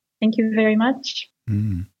 thank you very much.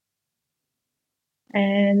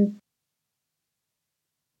 And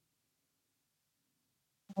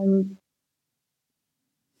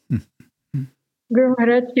Guru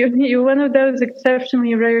Maharaj, you're one of those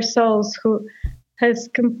exceptionally rare souls who has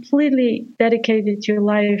completely dedicated your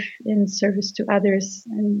life in service to others.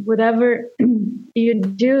 And whatever you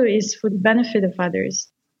do is for the benefit of others,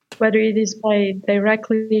 whether it is by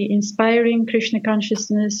directly inspiring Krishna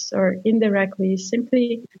consciousness or indirectly,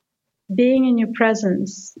 simply being in your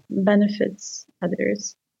presence benefits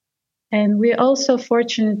others. And we're also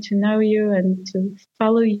fortunate to know you and to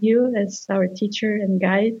follow you as our teacher and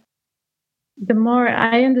guide. The more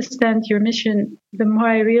I understand your mission, the more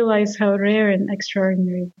I realize how rare and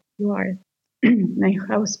extraordinary you are, and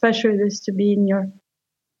how special it is to be in your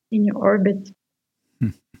orbit.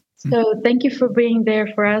 So thank you for being there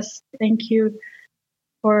for us. Thank you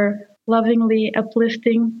for lovingly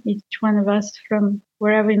uplifting each one of us from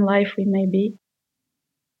wherever in life we may be.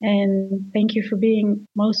 And thank you for being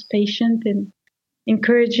most patient and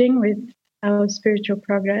encouraging with our spiritual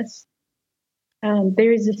progress.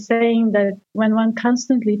 There is a saying that when one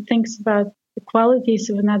constantly thinks about the qualities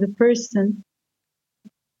of another person,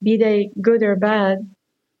 be they good or bad,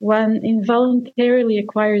 one involuntarily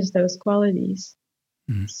acquires those qualities.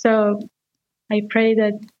 So I pray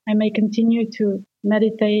that I may continue to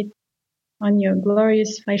meditate on your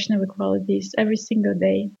glorious Vaishnava qualities every single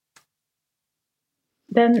day.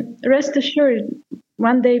 Then rest assured,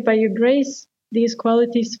 one day by your grace, these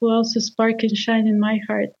qualities will also spark and shine in my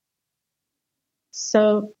heart.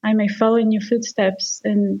 So I may follow in your footsteps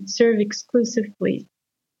and serve exclusively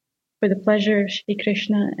for the pleasure of Shri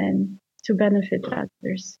Krishna and to benefit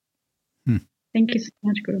others. Thank you so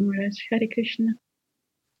much, Guru Maharaj. Hare Krishna.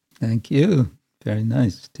 Thank you. Very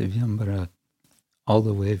nice, Divyambara. All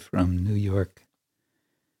the way from New York,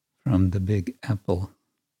 from the Big Apple.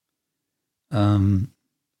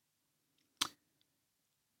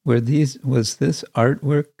 Was this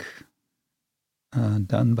artwork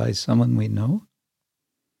done by someone we know?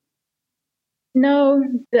 No,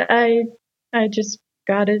 I just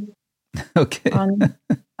got it. Okay.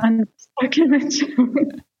 on this document.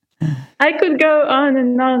 I could go on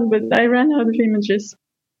and on, but I ran out of images.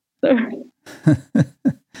 So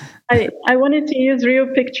I wanted to use real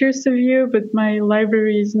pictures of you, but my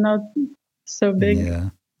library is not so big.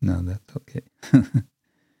 Yeah, no, that's okay.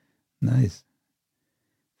 Nice.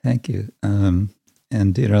 Thank you.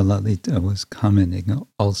 And Dira Lalita was commenting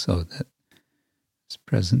also that this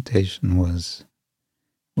presentation was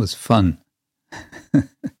fun.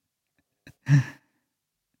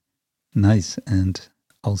 Nice and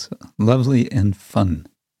also lovely and fun,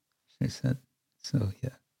 she said. So,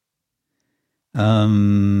 yeah.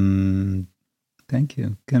 Thank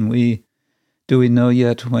you. Do we know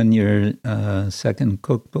yet when your second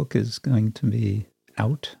cookbook is going to be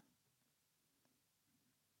out?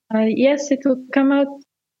 Yes, it will come out,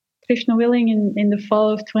 Krishna willing, in the fall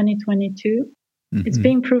of 2022. Mm-hmm. It's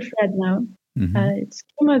being proofread now. Mm-hmm. It's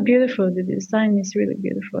come out beautiful. The design is really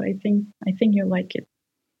beautiful. I think you'll like it.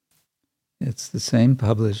 It's the same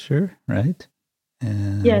publisher, right?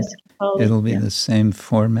 And yes. It'll be the same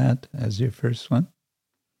format as your first one?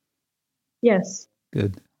 Yes.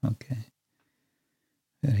 Good. Okay.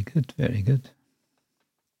 Very good. Very good.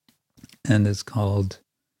 And it's called,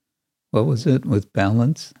 what was it, with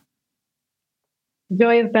balance?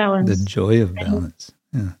 Joy of Balance. The Joy of Balance.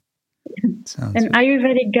 Yeah. Sounds An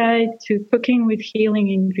Ayurvedic guide to cooking with healing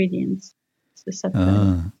ingredients. It's the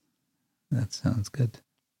subtitle. That sounds good.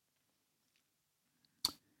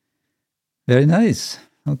 Very nice.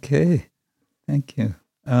 Okay. Thank you.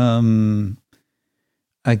 I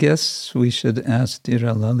guess we should ask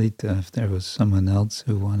Dira Lalita if there was someone else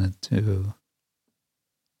who wanted to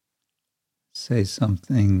say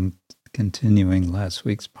something continuing last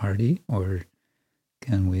week's party, or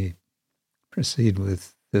can we proceed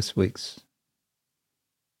with this week's?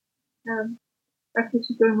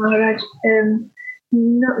 Maharaj,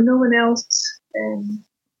 no one else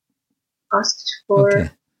asked for. Okay.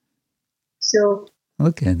 So.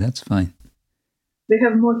 Okay, that's fine. We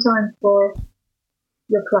have more time for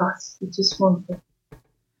your class, which is wonderful.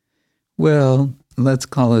 Well, let's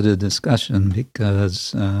call it a discussion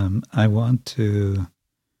because I want to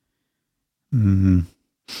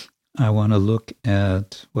look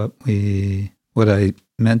at what I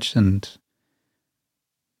mentioned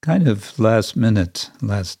kind of last minute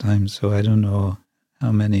last time, so I don't know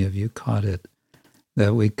how many of you caught it,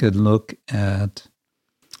 that we could look at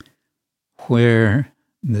where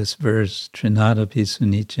this verse, Trinadapi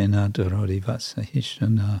Sunichena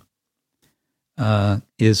Dororivasahishana,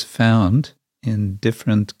 is found in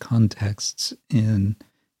different contexts in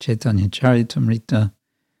Chaitanya Charitamrita.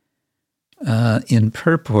 In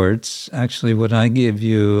purports, actually what I gave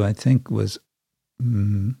you, I think, was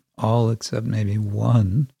all except maybe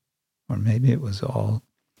one, or maybe it was all,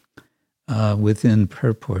 within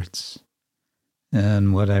purports.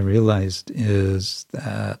 And what I realized is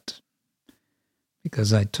that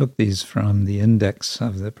because I took these from the index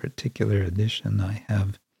of the particular edition I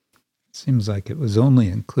have, it seems like it was only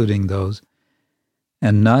including those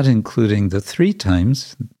and not including the 3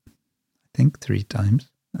 times, I think 3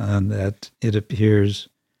 times, that it appears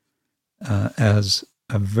as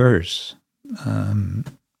a verse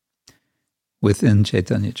within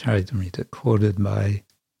Chaitanya Charitamrita, quoted by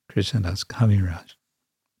Krishnadas Kaviraj.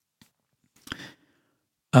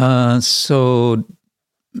 So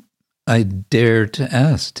I dare to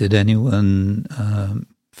ask, did anyone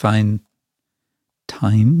find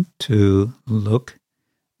time to look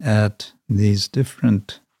at these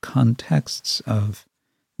different contexts of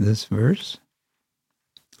this verse?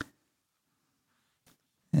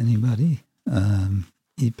 Anybody?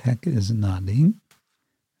 Ipek is nodding.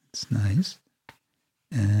 It's nice.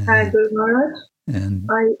 Hi, Guru Maharaj. And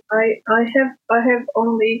I have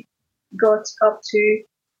only got up to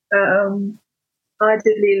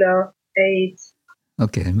Adi Lila 8.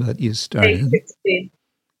 Okay, but you started. 8:16.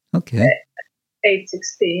 Okay.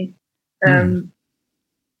 8:16. And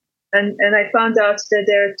I found out that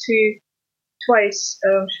there are twice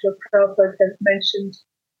Srila Prabhupada has mentioned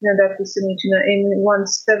Trinadapi Sunichena, in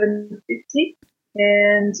 1:750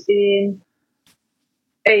 and in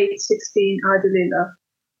 8:16 Adi Lila.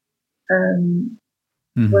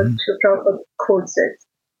 What Srila Prabhupada quotes it.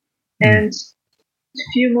 And a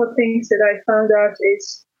few more things that I found out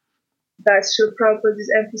is that Srila Prabhupada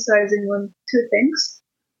is emphasizing on 2 things.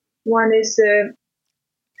 One is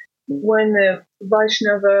when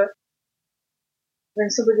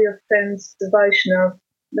somebody offends the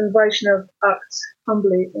Vaishnava acts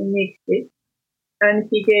humbly and meekly. And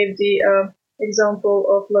he gave the example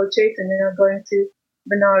of Lord Chaitanya going to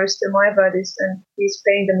Benares, the Mayavadis, and he's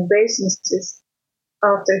paying them obeisances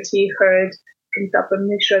after he heard from Tapan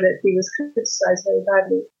Mishra that he was criticized very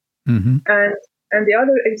badly. And And the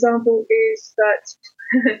other example is that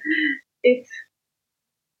if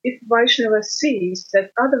Vaishnava sees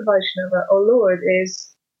that other Vaishnava or Lord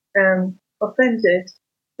is offended,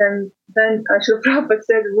 then Srila Prabhupada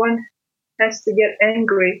said one has to get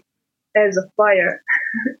angry as a fire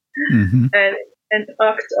and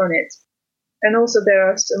act on it. And also there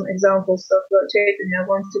are some examples of Lord Chaitanya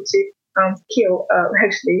wanted to kill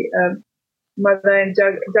Madai and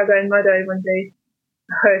Jaga and Madai when they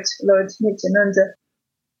hurt Lord Nityananda.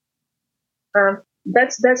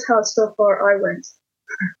 That's how so far I went.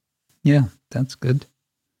 Yeah, that's good.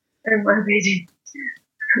 And my reading.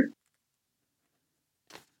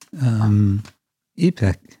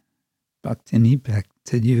 Ipek, Bhaktin Ipek,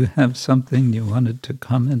 did you have something you wanted to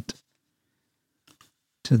comment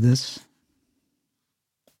to this?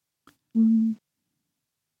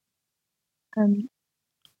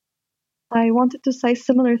 I wanted to say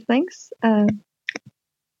similar things.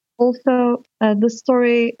 Also, the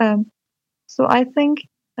story. So I think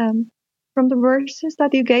from the verses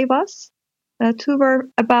that you gave us, two were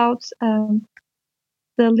about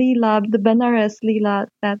the Leela, the Benares Leela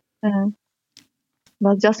that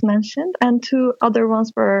was just mentioned, and two other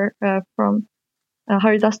ones were from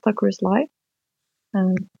Haridas Thakur's life,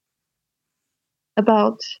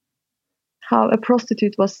 about how a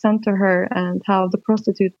prostitute was sent to her and how the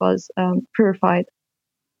prostitute was purified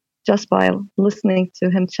just by listening to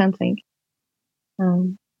him chanting.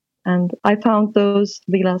 And I found those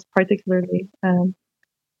Leelas particularly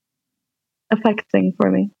affecting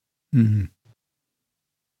for me. Mm-hmm.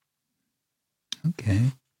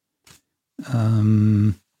 Okay.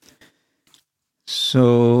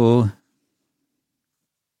 So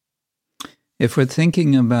if we're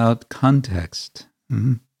thinking about context,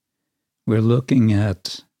 we're looking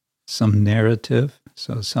at some narrative.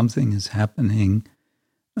 So something is happening,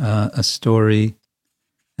 a story,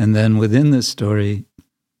 and then within the story,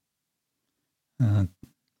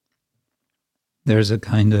 there's a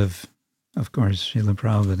kind of course, Srila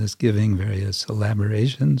Prabhupada is giving various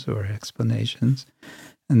elaborations or explanations.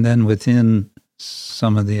 And then within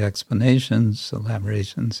some of the explanations,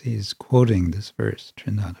 elaborations, he's quoting this verse,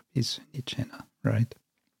 Trinadapi Sunichena, right?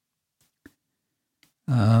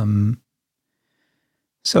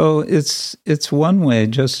 So it's one way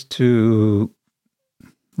just to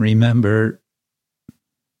remember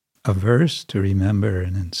a verse, to remember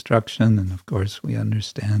an instruction, and of course we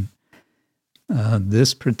understand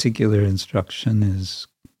this particular instruction is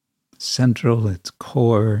central, it's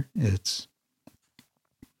core, it's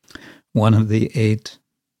one of the 8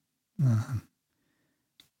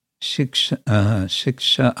 Shiksha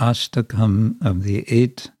Ashtakam of the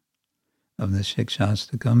 8 of the Shiksha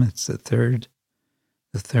Ashtakam. It's the third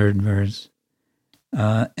verse.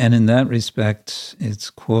 And in that respect, it's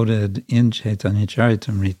quoted in Chaitanya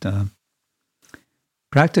Charitamrita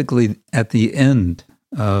practically at the end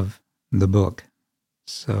of the book.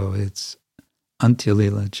 So it's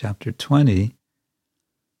Antya-lila chapter 20,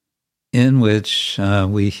 in which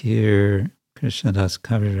we hear Krishnadas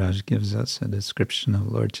Kaviraj gives us a description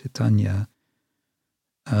of Lord Chaitanya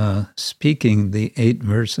speaking the 8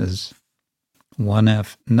 verses,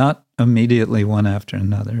 not immediately one after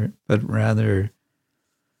another, but rather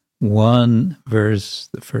one verse,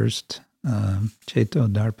 the first Chaito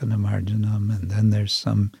Darpana Marjanam, and then there's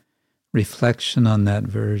some reflection on that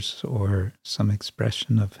verse or some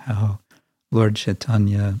expression of how Lord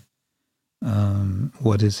Chaitanya,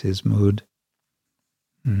 what is his mood.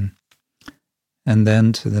 And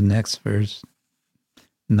then to the next verse,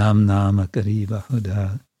 Nam Nama Kari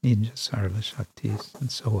Bahuda Nija Sarva Shaktis,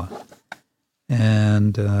 and so on.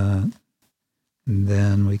 And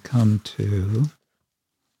then we come to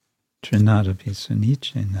Trinadapi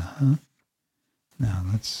Sunichena. Now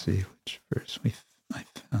let's see which verse I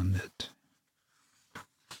found it.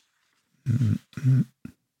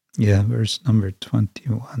 Yeah, verse number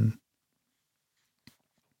 21.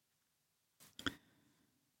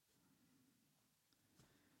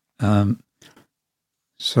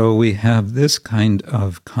 So we have this kind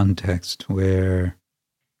of context where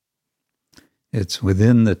it's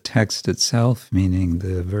within the text itself, meaning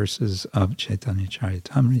the verses of Chaitanya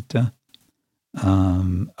Charitamrita,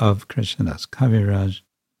 of Krishnadas Kaviraj.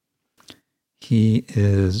 He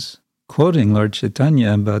is quoting Lord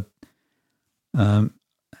Chaitanya, but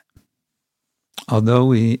although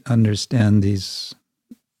we understand these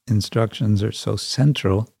instructions are so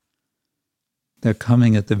central, they're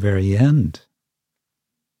coming at the very end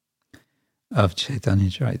of Chaitanya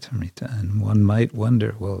Charitamrita. And one might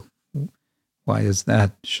wonder, well, why is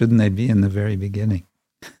that? Shouldn't they be in the very beginning?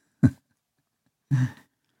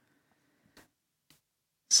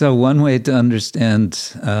 So one way to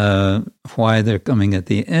understand why they're coming at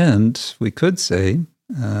the end, we could say,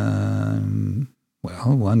 one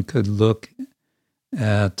could look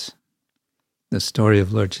at the story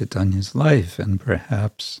of Lord Chaitanya's life, and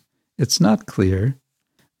perhaps it's not clear,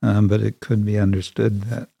 but it could be understood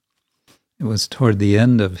that it was toward the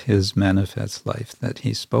end of his manifest life that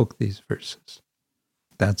he spoke these verses.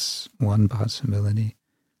 That's one possibility.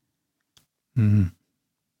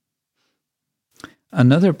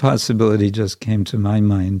 Another possibility just came to my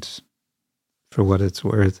mind, for what it's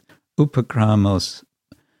worth. Upakramo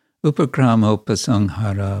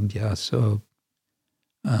pasanghara abhyaso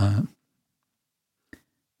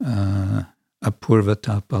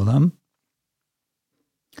apurvatapalam.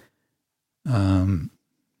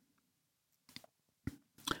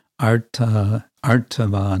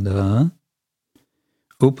 Artavada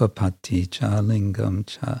upapatti cha lingam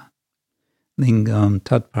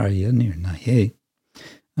tatparya nirnaye.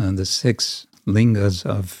 The 6 lingas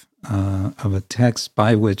of a text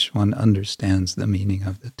by which one understands the meaning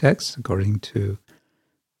of the text, according to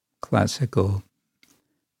classical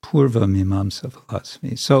Purva Mimamsa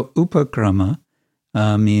philosophy. So upakrama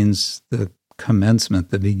means the commencement,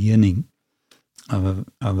 the beginning of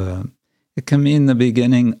a. It can mean the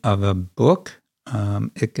beginning of a book.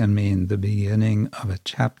 It can mean the beginning of a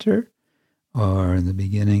chapter, or the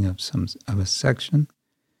beginning of a section.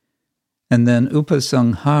 And then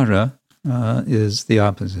upasanghara is the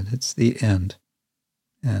opposite. It's the end.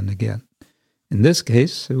 And again, in this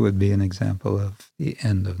case, it would be an example of the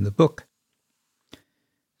end of the book.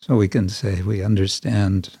 So we can say we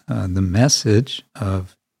understand the message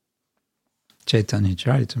of Chaitanya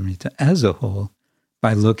Charitamrita as a whole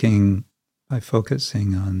by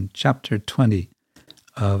focusing on chapter 20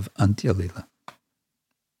 of Antya-lila.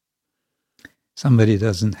 Somebody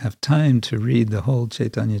doesn't have time to read the whole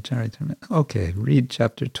Chaitanya Charitamrita. Okay, read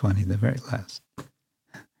chapter 20, the very last.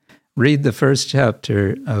 Read the first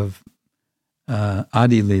chapter of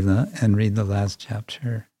Adi-lila and read the last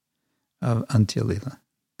chapter of Antya-lila.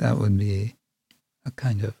 That would be a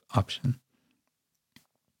kind of option.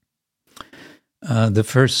 The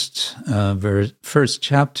first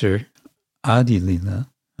chapter, Adi-lila,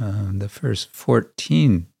 the first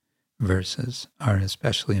 14 verses are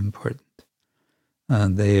especially important.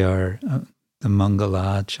 They are the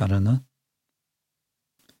Mangala Charana,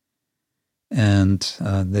 and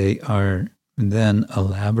they are then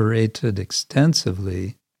elaborated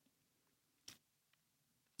extensively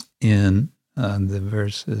in the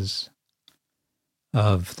verses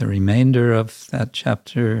of the remainder of that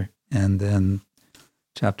chapter, and then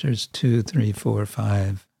chapters 2, 3, 4,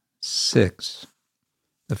 5, 6.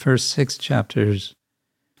 The first 6 chapters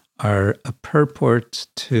are a purport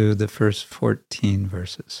to the first 14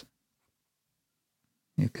 verses,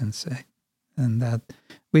 you can say. And that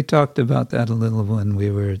we talked about that a little when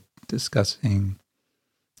we were discussing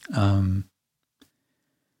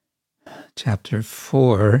chapter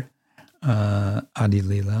 4,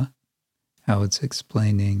 Adi-lila, how it's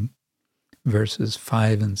explaining verses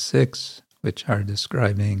 5 and 6, which are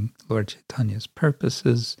describing Lord Chaitanya's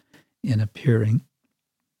purposes in appearing.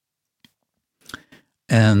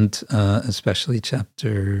 And especially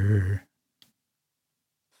chapter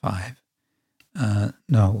 5.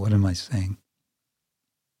 What am I saying?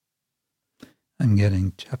 I'm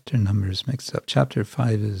getting chapter numbers mixed up. Chapter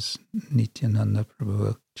 5 is Nityananda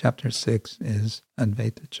Prabhu. Chapter 6 is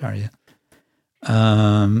Advaitacharya.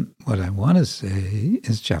 What I want to say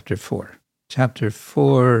is chapter 4. Chapter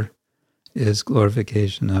 4 is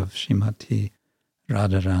glorification of Srimati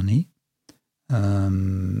Radharani,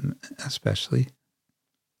 especially.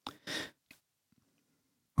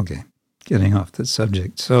 Okay, getting off the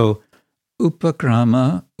subject. So,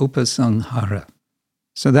 upakrama, upasanghara.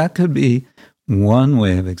 So that could be one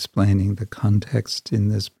way of explaining the context in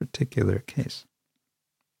this particular case.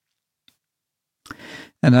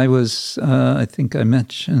 And I think I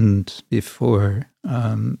mentioned before,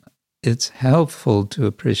 it's helpful to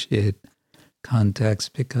appreciate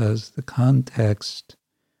context because the context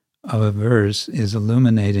of a verse is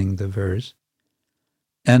illuminating the verse,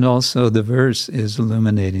 and also the verse is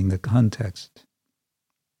illuminating the context.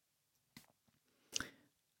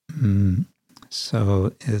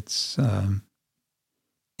 So it's,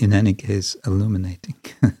 in any case, illuminating.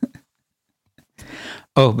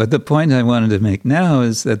 But the point I wanted to make now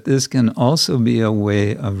is that this can also be a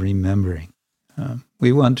way of remembering.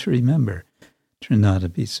 We want to remember.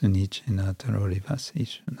 Trinadapi sunichena tarori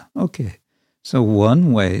vasishana. Okay, so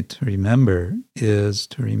one way to remember is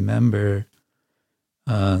to remember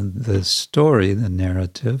the story, the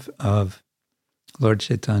narrative of Lord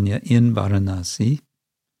Chaitanya in Varanasi,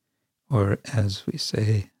 or as we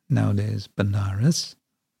say, nowadays Benares.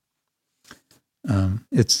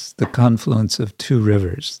 It's the confluence of two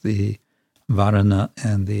rivers, the Varna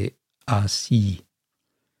and the Asi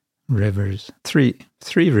rivers. Three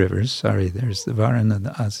rivers, sorry. There's the Varna,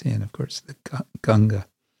 the Asi, and of course the Ganga.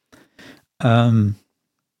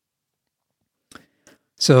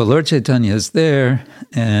 So Lord Chaitanya is there,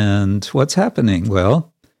 and what's happening?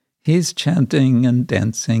 Well, he's chanting and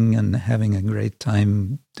dancing and having a great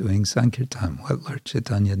time doing Sankirtan, what Lord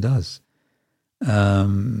Chaitanya does.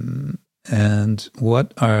 And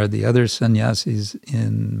what are the other sannyasis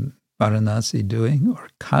in Varanasi doing? Or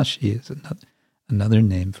Kashi is another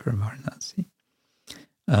name for Varanasi.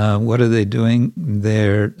 What are they doing?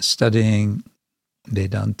 They're studying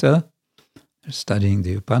Vedanta. They're studying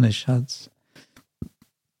the Upanishads.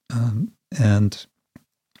 And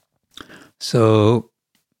so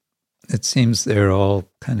it seems they're all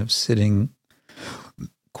kind of sitting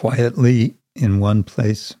quietly in one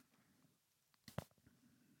place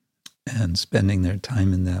and spending their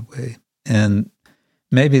time in that way. And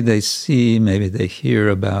maybe they hear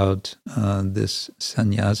about this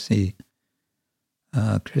sannyasi,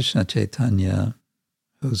 Krishna Chaitanya,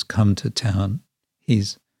 who's come to town.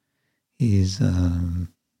 He's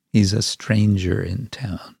a stranger in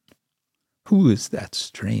town. Who is that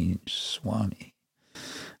strange Swami?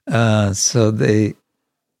 So they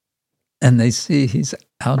see he's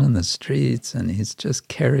out in the streets and he's just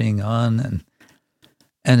carrying on,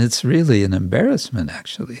 and it's really an embarrassment,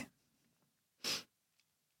 actually.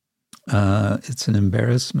 It's an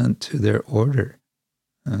embarrassment to their order.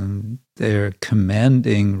 They're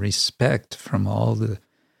commanding respect from all the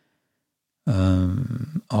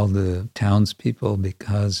townspeople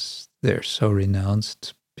because they're so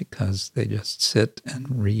renounced, because they just sit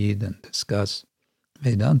and read and discuss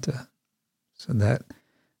Vedanta. So that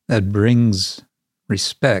brings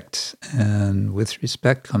respect, and with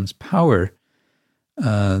respect comes power.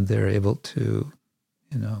 They're able to,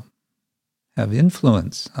 have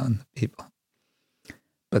influence on the people.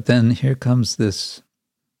 But then here comes this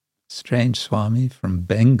strange Swami from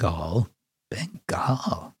Bengal.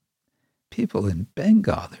 Bengal. People in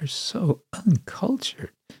Bengal, they're so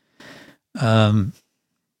uncultured.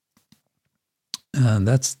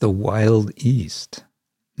 That's the wild East.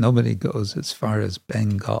 Nobody goes as far as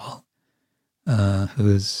Bengal, who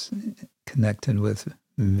is connected with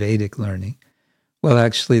Vedic learning. Well,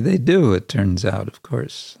 actually, they do, it turns out, of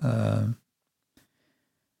course.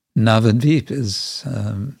 Navadvip is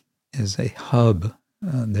a hub.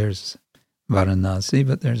 There's Varanasi,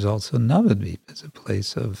 but there's also Navadvip as a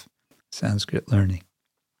place of Sanskrit learning.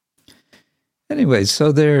 Anyway,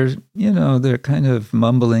 so they're kind of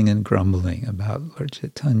mumbling and grumbling about Lord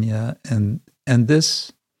Chaitanya, and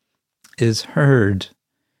this is heard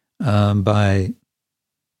by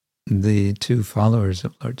the two followers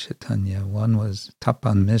of Lord Chaitanya. One was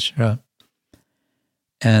Tapan Mishra,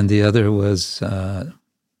 and the other was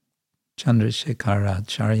Chandrasekhara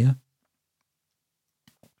Acharya.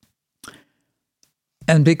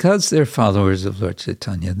 And because they're followers of Lord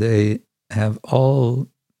Chaitanya, they have all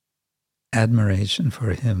admiration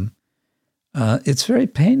for him. It's very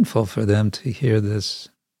painful for them to hear this,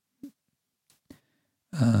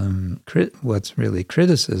 what's really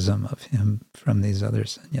criticism of him from these other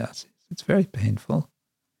sannyasis. It's very painful.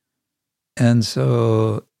 And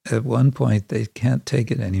so at one point they can't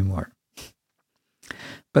take it anymore.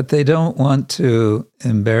 But they don't want to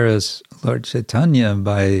embarrass Lord Chaitanya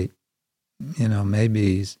by,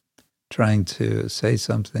 maybe trying to say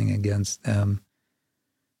something against them.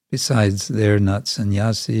 Besides, they're not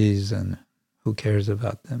sannyasis, and who cares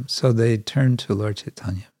about them? So they turn to Lord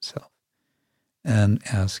Chaitanya himself and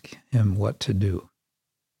ask him what to do.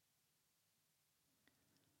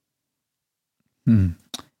 And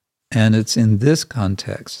it's in this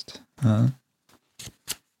context that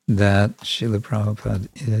Srila Prabhupada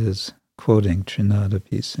is quoting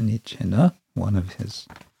Trinadapi Sanichena, one of his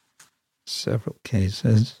several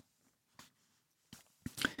cases.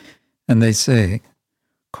 And they say,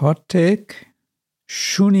 Kotek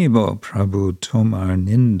shunibo Prabhu tomar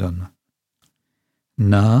nindan,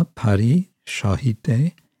 na pari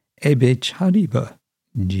shahite ebe chariba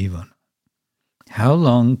jivan. How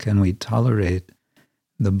long can we tolerate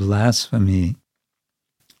the blasphemy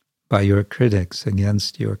by your critics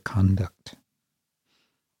against your conduct?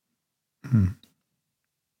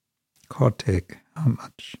 Kotek, how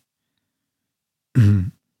much?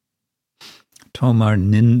 Tomar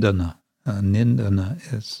nindana. Nindana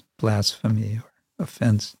is blasphemy or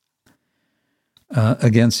offense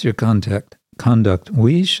against your conduct.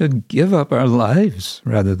 We should give up our lives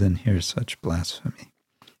rather than hear such blasphemy.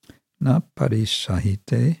 Na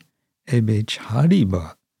parishahite ebe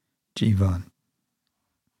chariba Jivan.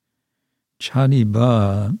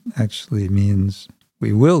 Chadiba actually means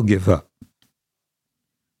we will give up.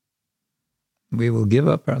 We will give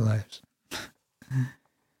up our lives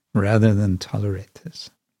rather than tolerate this.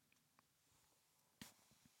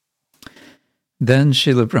 Then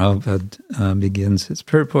Srila Prabhupada begins his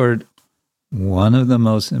purport. One of the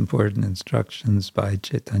most important instructions by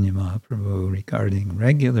Chaitanya Mahaprabhu regarding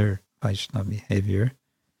regular Vaishnava behavior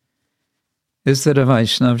is that a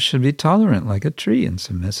Vaishnava should be tolerant like a tree and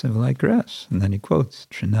submissive like grass. And then he quotes,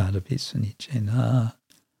 Trinadapi sunichena,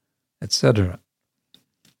 etc.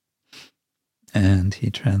 And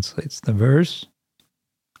he translates the verse.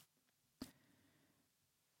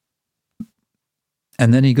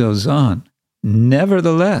 And then he goes on.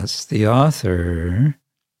 Nevertheless, the author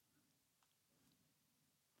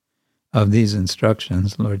of these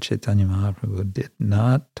instructions, Lord Chaitanya Mahaprabhu, did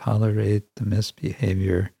not tolerate the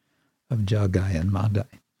misbehavior of Jagai and Madai.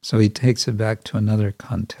 So he takes it back to another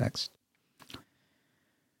context.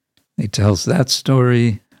 He tells that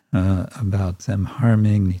story about them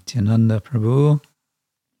harming Nityananda Prabhu.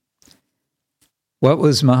 What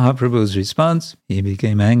was Mahaprabhu's response? He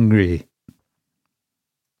became angry.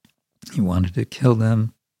 He wanted to kill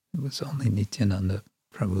them. It was only Nityananda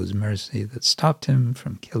Prabhu's mercy that stopped him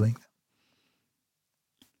from killing them.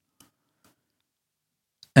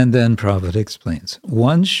 And then Prabhupada explains,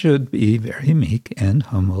 one should be very meek and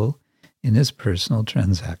humble in his personal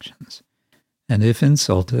transactions. And if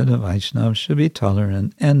insulted, a Vaishnava should be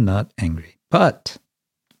tolerant and not angry. But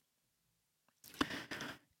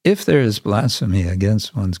if there is blasphemy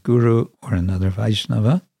against one's guru or another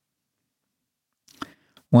Vaishnava,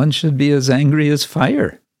 one should be as angry as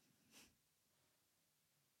fire.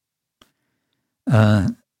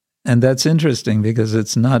 And that's interesting because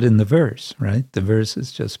it's not in the verse, right? The verse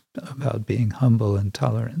is just about being humble and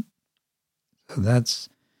tolerant. So that's,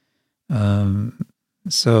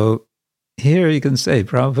 so here you can say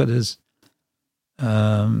Prabhupada is,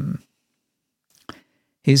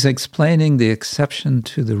 he's explaining the exception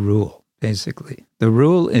to the rule, basically. The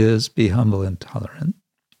rule is be humble and tolerant.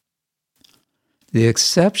 The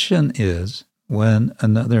exception is when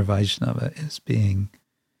another Vaishnava is being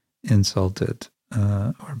insulted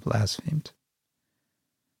or blasphemed.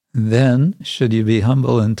 Then, should you be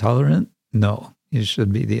humble and tolerant? No, you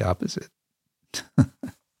should be the opposite.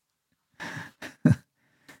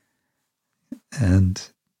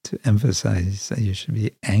 And to emphasize that you should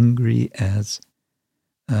be angry as,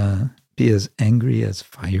 be as angry as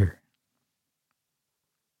fire.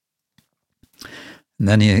 And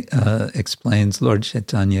then he explains, Lord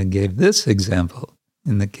Chaitanya gave this example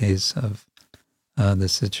in the case of the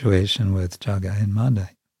situation with Jagai and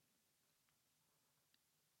Madai.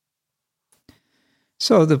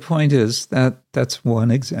 So the point is that that's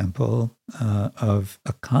one example of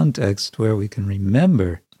a context where we can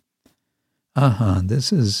remember,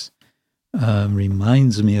 this is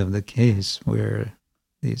reminds me of the case where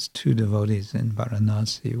these two devotees in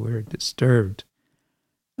Varanasi were disturbed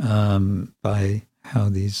by how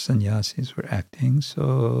these sannyasis were acting,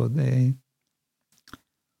 so they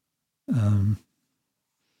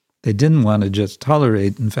didn't want to just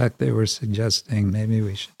tolerate. In fact, they were suggesting maybe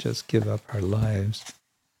we should just give up our lives,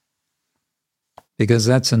 because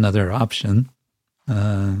that's another option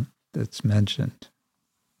that's mentioned.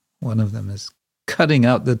 One of them is cutting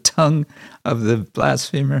out the tongue of the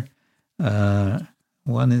blasphemer.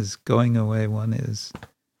 One is going away, one is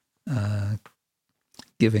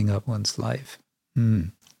giving up one's life.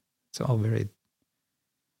 It's all very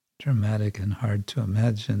dramatic and hard to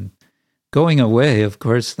imagine. Going away, of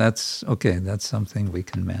course, that's okay. That's something we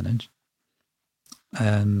can manage.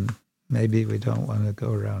 And maybe we don't want to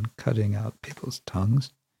go around cutting out people's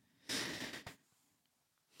tongues.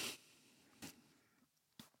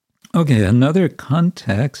 Okay, another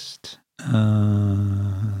context.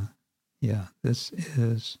 This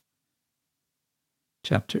is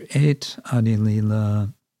chapter 8, Adi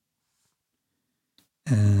Lila.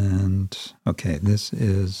 And, okay, this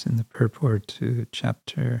is in the purport to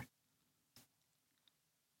chapter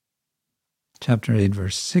 8,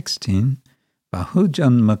 verse 16.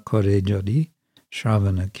 Bahujanma kore jodi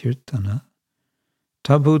shravana kirtana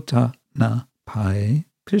tabuta na pae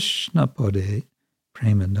Krishna pode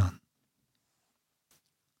premadan.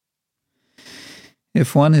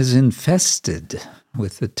 If one is infested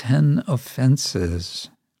with the 10 offenses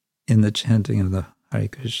in the chanting of the Hare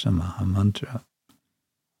Krishna Mahamantra,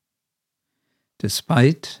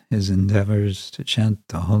 despite his endeavors to chant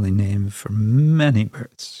the holy name for many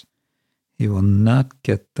births, he will not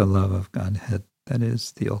get the love of Godhead. That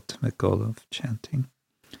is the ultimate goal of chanting.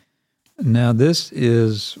 Now, this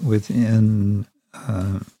is within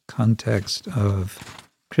context of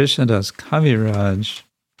Krishnadas Kaviraj,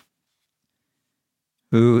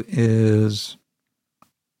 who is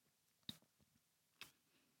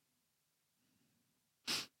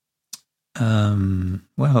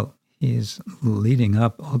he's leading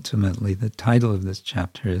up ultimately. The title of this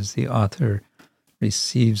chapter is The Author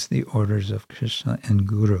Receives the Orders of Krishna and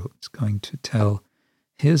Guru. It's going to tell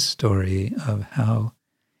his story of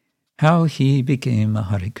how he became a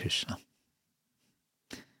Hare Krishna.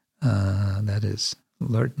 That is,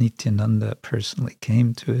 Lord Nityananda personally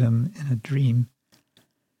came to him in a dream,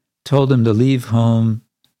 told him to leave home,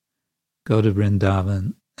 go to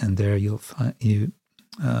Vrindavan, and there you'll find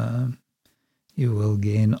you will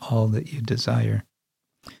gain all that you desire.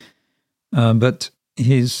 But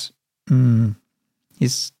he's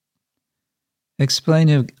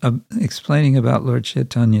explaining about Lord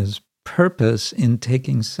Chaitanya's purpose in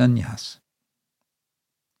taking sannyas.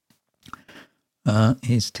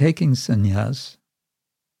 He's taking sannyas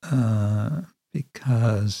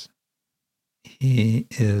because he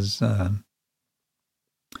is,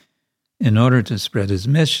 in order to spread his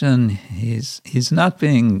mission, he's not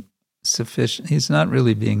being sufficient. He's not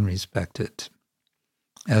really being respected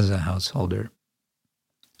as a householder.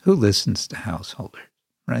 Who listens to householders,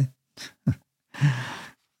 right?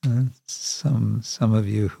 Some of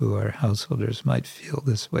you who are householders might feel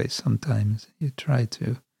this way sometimes. You try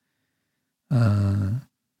to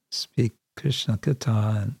speak Krishna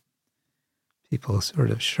Katha and people sort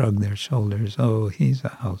of shrug their shoulders. Oh, he's a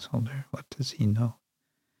householder. What does he know?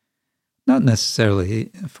 Not necessarily.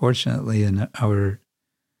 Fortunately, in our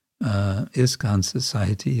ISKCON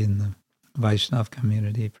society, in the Vaishnav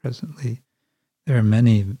community presently, there are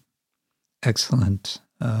many excellent,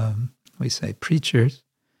 we say, preachers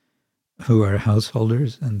who are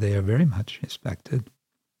householders, and they are very much respected.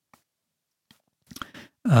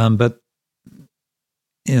 But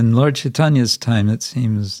in Lord Chaitanya's time, it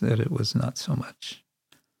seems that it was not so much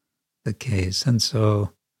the case. And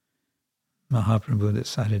so Mahaprabhu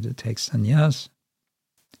decided to take sannyas.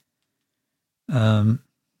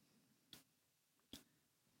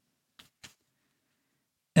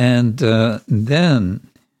 And then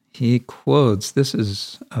he quotes, this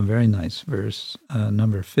is a very nice verse,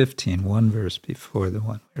 number 15, one verse before the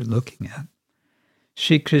one we're looking at.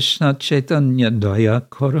 Shri Krishna Chaitanya Daya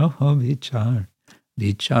Koroho Vichar,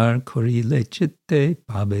 Vichar Korile Chitte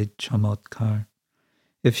Pabe Chamotkar.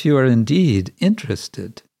 If you are indeed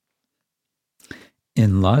interested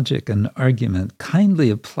in logic and argument, kindly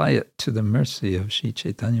apply it to the mercy of Shri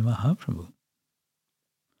Chaitanya Mahaprabhu.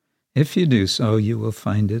 If you do so, you will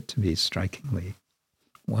find it to be strikingly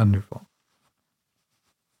wonderful.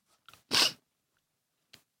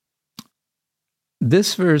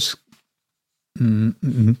 This verse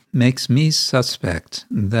makes me suspect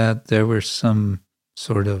that there were some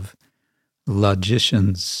sort of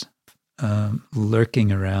logicians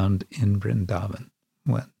lurking around in Vrindavan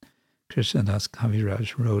when Krishnadas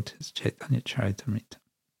Kaviraj wrote his Chaitanya Charitamrita.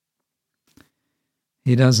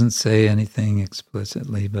 He doesn't say anything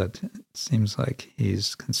explicitly, but it seems like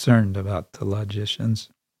he's concerned about the logicians.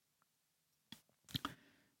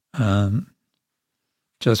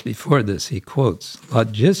 Just before this, he quotes,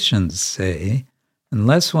 logicians say,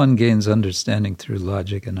 unless one gains understanding through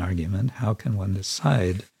logic and argument, how can one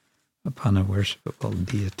decide upon a worshipable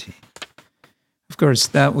deity? Of course,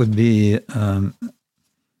 that would be,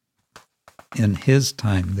 in his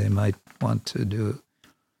time, they might want to do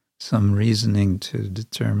some reasoning to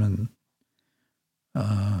determine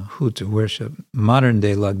who to worship.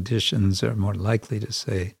 Modern-day logicians are more likely to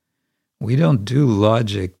say, we don't do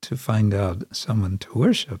logic to find out someone to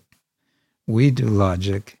worship. We do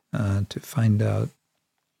logic to find out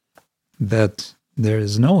that there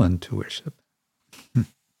is no one to worship. In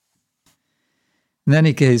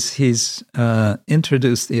any case, he's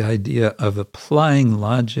introduced the idea of applying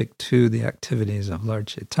logic to the activities of Lord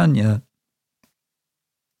Chaitanya.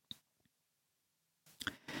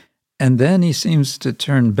 And then he seems to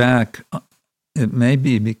turn back. It may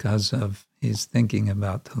be because of he's thinking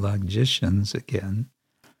about the logicians again,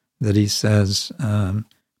 that he says, Bahu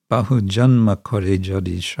janma kore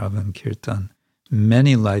jodi shravan kirtan.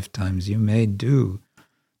 Many lifetimes you may do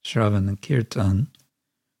shravan and kirtan,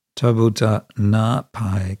 tabuta na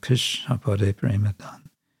pai Krishna pade premadan.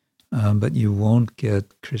 But you won't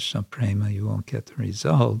get Krishna prema, you won't get the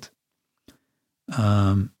result.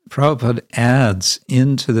 Prabhupada adds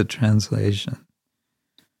into the translation,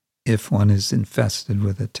 if one is infested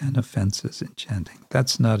with the 10 offenses in chanting.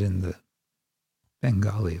 That's not in the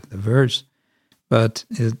Bengali of the verse, but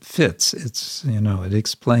it fits. It's, it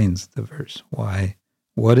explains the verse. Why?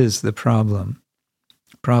 What is the problem?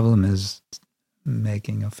 The problem is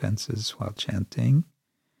making offenses while chanting.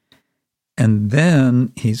 And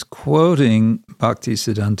then he's quoting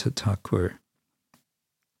Bhaktisiddhanta Thakur.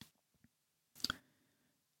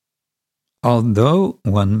 Although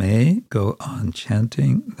one may go on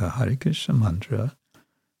chanting the Hare Krishna mantra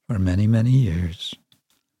for many, many years,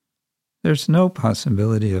 there's no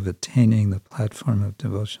possibility of attaining the platform of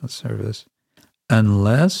devotional service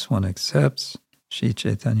unless one accepts Sri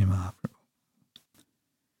Chaitanya Mahaprabhu.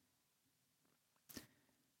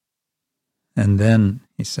 And then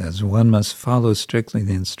he says, one must follow strictly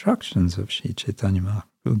the instructions of Sri Chaitanya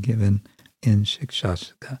Mahaprabhu given in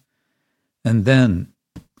Shikshashaka. And then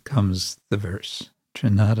comes the verse,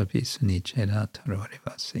 Trinadapi Sunicheda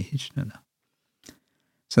Taroriva Sahishnuna.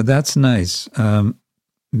 So that's nice,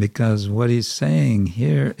 because what he's saying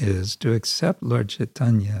here is to accept Lord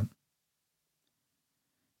Chaitanya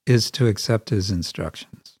is to accept his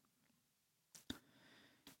instructions.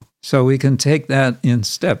 So we can take that in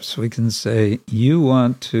steps. We can say, you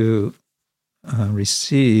want to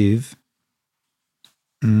receive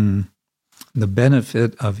the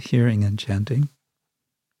benefit of hearing and chanting.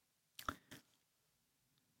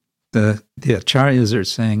 The acharyas are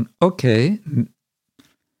saying, okay,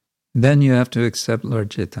 then you have to accept Lord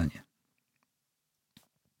Chaitanya.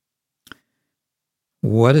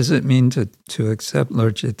 What does it mean to accept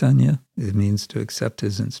Lord Chaitanya? It means to accept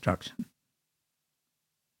his instruction.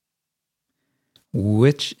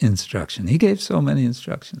 Which instruction? He gave so many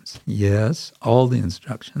instructions. Yes, all the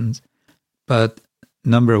instructions. But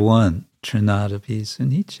number one, Trinadapi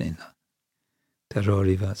Sunichena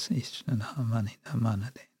Taroriva Sahishnana Manina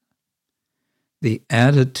Manade. The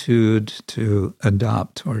attitude to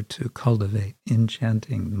adopt or to cultivate in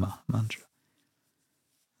chanting the Maha Mantra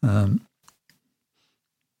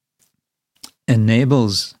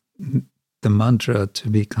enables the mantra to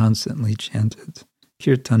be constantly chanted.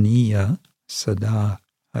 Kirtaniya Sada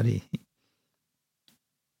Harihi.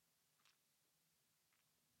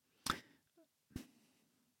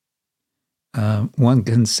 One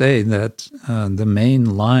can say that the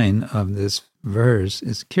main line of this verse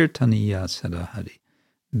is Kirtaniya Sada Hari.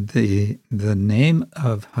 The name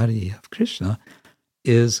of Hari, of Krishna,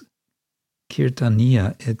 is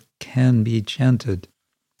Kirtaniya. It can be chanted.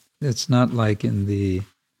 It's not like in the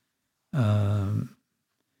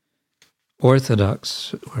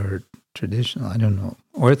Orthodox or traditional, I don't know,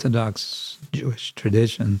 Orthodox Jewish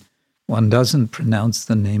tradition, one doesn't pronounce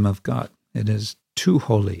the name of God. It is too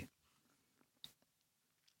holy.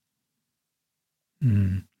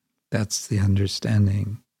 That's the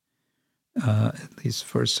understanding, at least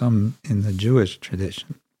for some in the Jewish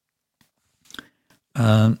tradition.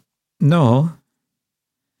 No,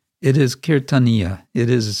 it is kirtaniya.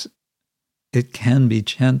 It can be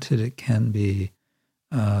chanted, it can be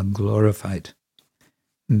glorified.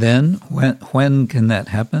 Then, when can that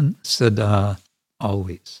happen? Sada,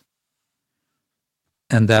 always.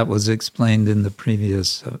 And that was explained in the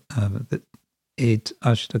previous the 8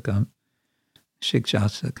 Ashtakam,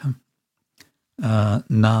 Shikshashtakam. Nam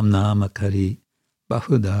Namakari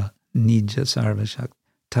Bahuda Nija Sarvashak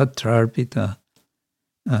Tatrarpita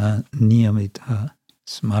Niyamita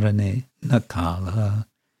Smarane Nakala.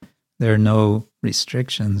 There are no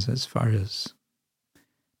restrictions as far as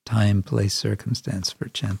time, place, circumstance for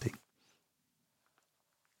chanting.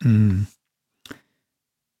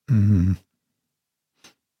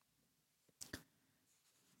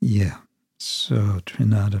 Yeah, so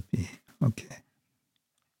Trinadapi, okay.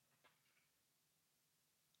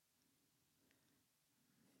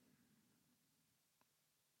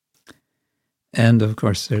 And of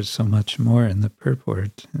course, there's so much more in the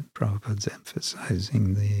purport. Prabhupada's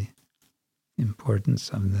emphasizing the importance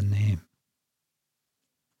of the name.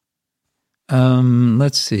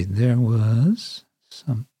 Let's see, there was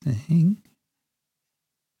something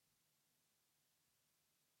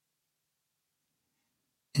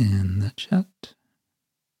in the chat.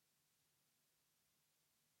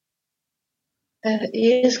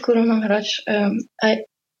 Yes, Guru Maharaj,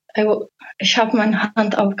 ich habe meine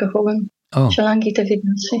Hand aufgehoben, solange ich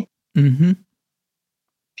evident see.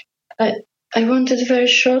 I wanted very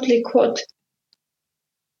shortly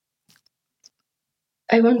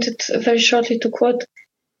to quote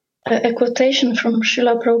a quotation from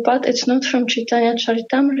Srila Prabhupada. It's not from Chaitanya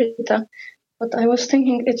Charitamrita, but I was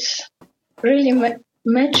thinking it's really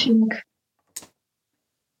matching.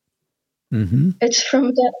 It's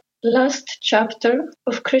from the last chapter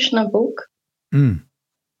of Krishna book. And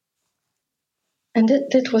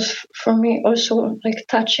that was for me also like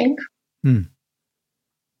touching. I'm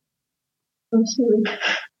sorry.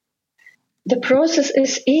 The process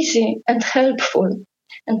is easy and helpful.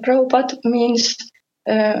 And Prabhupada means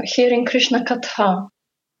hearing Krishna Katha.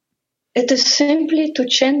 It is simply to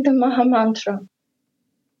chant the Maha Mantra.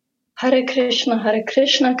 Hare Krishna,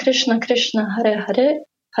 Krishna Krishna, Hare Hare,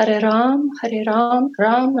 Hare Ram,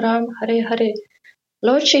 Ram Ram, Hare Hare.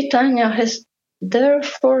 Lord Chaitanya has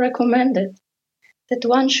therefore recommended that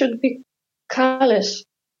one should be callous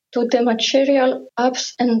to the material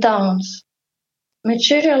ups and downs.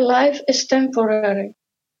 Material life is temporary,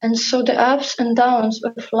 and so the ups and downs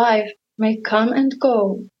of life may come and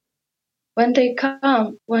go. When they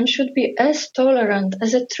come, one should be as tolerant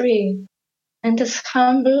as a tree, and as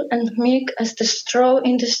humble and meek as the straw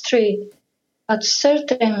in the street. But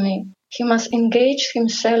certainly he must engage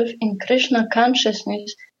himself in Krishna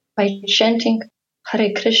consciousness by chanting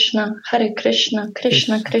Hare Krishna, Krishna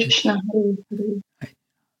Krishna, Hare Hare.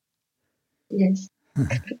 Yes.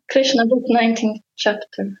 Krishna book 19th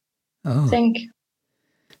chapter. Oh. Thank you.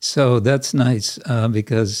 So that's nice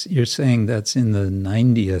because you're saying that's in the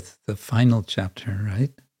 90th, the final chapter,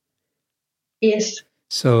 right? Yes.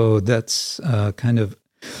 So that's kind of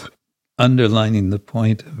underlining the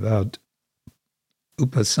point about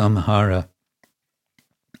upasamhara.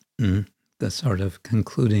 The sort of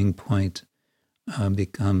concluding point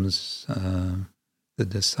becomes the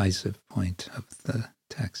decisive point of the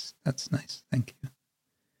text. That's nice. Thank you.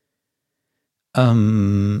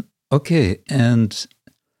 Okay, and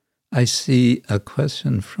I see a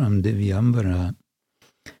question from Divyambara.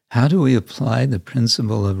 How do we apply the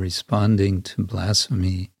principle of responding to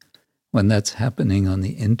blasphemy when that's happening on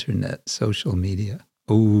the internet, social media?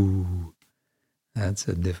 Ooh, that's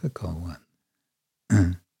a difficult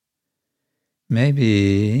one.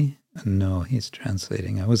 Maybe, no, he's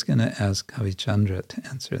translating. I was going to ask Kavichandra to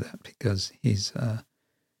answer that because he's a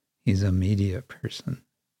media person.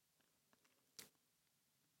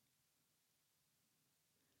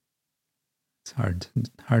 It's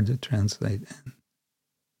hard to translate.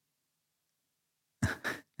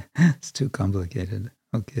 It's too complicated.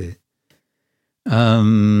 Okay.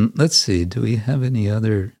 Let's see. Do we have any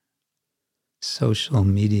other social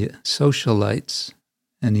media socialites?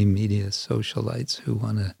 Any media socialites who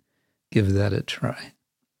want to give that a try?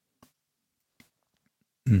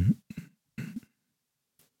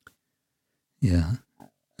 Yeah.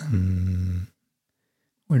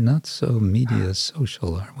 We're not so media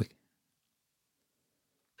social, are we?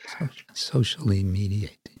 Socially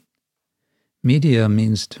mediating. Media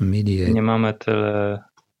means to mediate. Nie mamy tyle.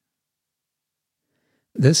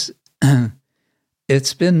 This,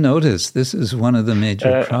 it's been noticed. This is one of the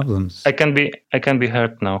major problems. I can be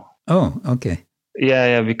heard now. Oh, okay.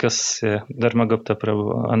 Yeah, because Dharmagupta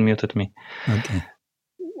Prabhu unmuted me. Okay.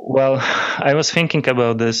 Well, I was thinking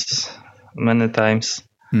about this many times.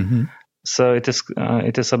 Mm-hmm. So it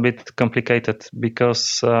is a bit complicated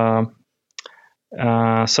because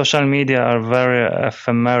social media are very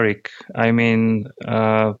ephemeric. I mean,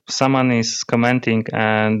 someone is commenting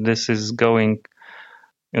and this is going,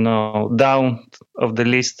 down of the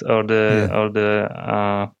list or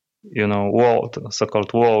the wall,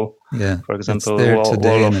 so-called wall. Yeah. For example,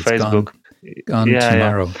 wall of Facebook. Gone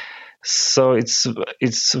tomorrow. Yeah. So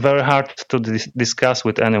it's very hard to discuss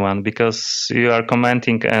with anyone because you are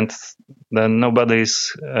commenting and then nobody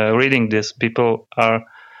is reading this. People are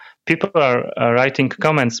writing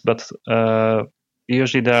comments, but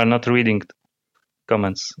usually they are not reading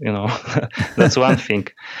comments. That's one thing.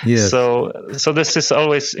 Yes. So this is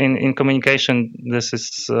always in communication. This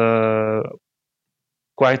is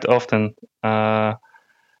quite often an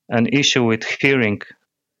issue with hearing,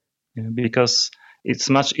 because it's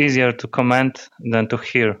much easier to comment than to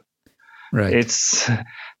hear. Right. It's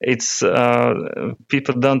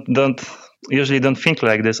people don't usually don't think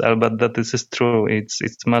like this, but that this is true.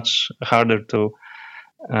 It's much harder to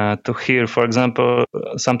hear. For example,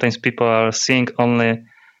 sometimes people are seeing only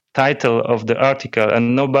title of the article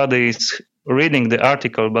and nobody is reading the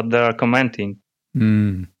article, but they are commenting.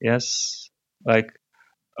 Yes,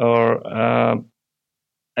 or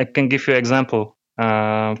I can give you an example.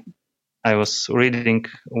 I was reading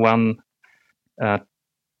one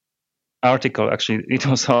article. Actually, it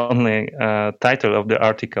was only title of the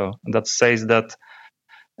article that says that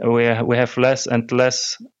we have less and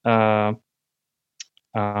less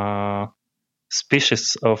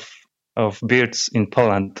species of birds in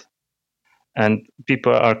Poland, and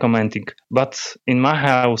people are commenting. But in my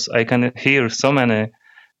house, I can hear so many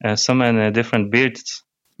different birds.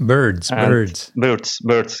 Birds.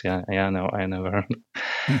 Yeah. No, I never.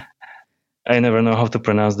 I never know how to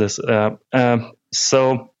pronounce this.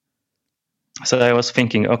 So I was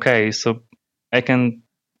thinking, okay, so I can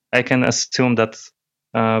assume that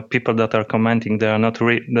people that are commenting, they are not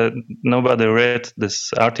nobody read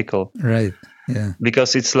this article. Right. Yeah.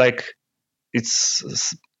 Because it's like it's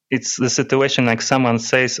the situation like someone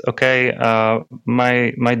says, okay,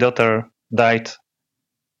 my daughter died,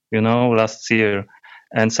 last year,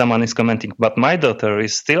 and someone is commenting, but my daughter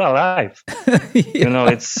is still alive. Yeah.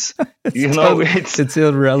 It's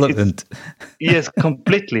irrelevant. Yes,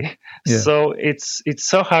 completely. Yeah. So it's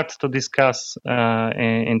so hard to discuss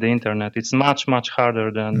in the internet. It's much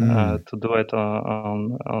harder than to do it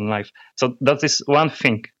on live. So that is one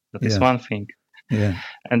thing. One thing. Yeah.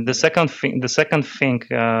 And the second thing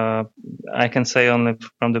I can say only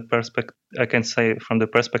from the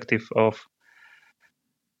perspective of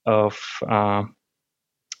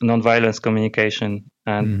nonviolence communication,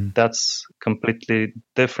 and that's completely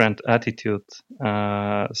different attitude.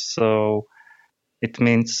 So it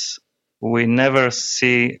means we never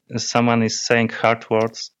see someone is saying hard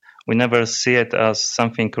words. We never see it as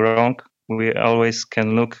something wrong. We always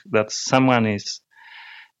can look that someone is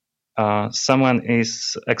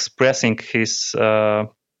expressing his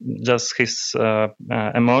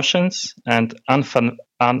emotions and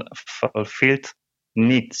unfulfilled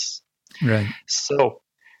needs. Right. So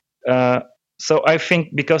I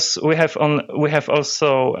think because we have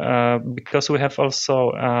also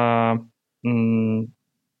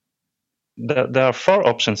there are 4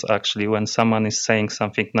 options actually when someone is saying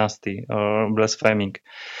something nasty or blaspheming.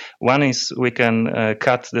 One is we can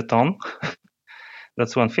cut the tone.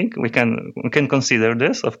 That's one thing. We can consider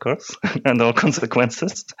this, of course, and all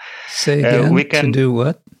consequences. Say again, we can do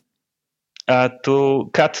what? To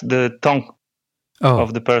cut the tongue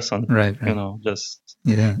of the person. Right.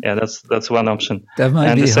 That's one option. That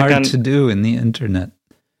might be hard to do in the internet.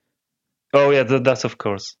 Oh yeah, that's of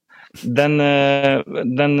course. Then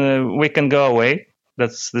we can go away.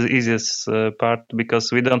 That's the easiest part,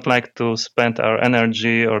 because we don't like to spend our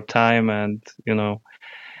energy or time, and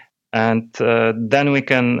and then we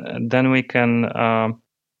can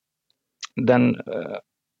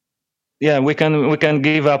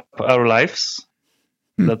give up our lives.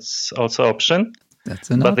 That's also option.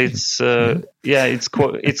 That's an but option. It's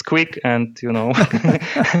quick and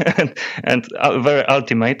and very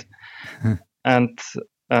ultimate. And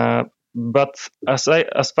but as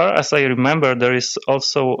far as I remember, there is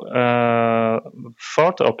also a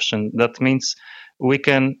 4th option. That means we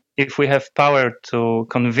can, if we have power to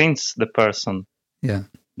convince the person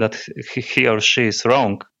that he or she is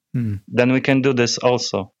wrong, then we can do this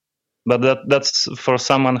also. But that's for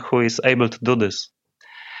someone who is able to do this.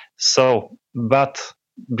 So, but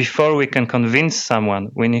before we can convince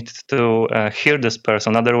someone, we need to hear this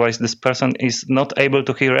person. Otherwise, this person is not able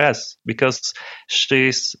to hear us, because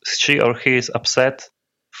she or he is upset,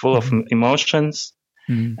 full of emotions,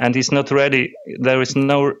 and is not ready. There is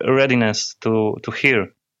no readiness to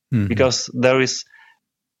hear, because there is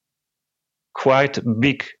quite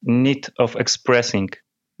big need of expressing.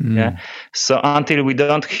 Yeah. So until we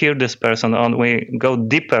don't hear this person, and we go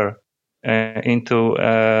deeper into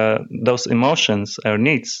those emotions or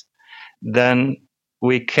needs, then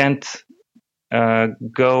we can't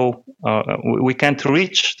we can't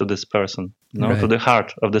reach to this person, to the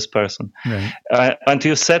heart of this person. Right. And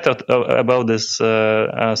you said about this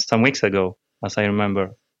some weeks ago, as I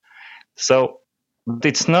remember. So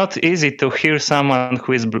it's not easy to hear someone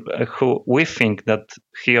who we think that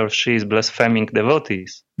he or she is blaspheming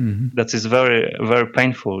devotees. That is very, very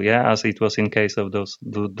painful, as it was in case of those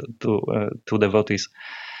two devotees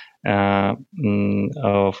of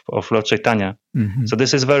Lord Chaitanya. So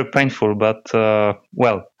this is very painful, but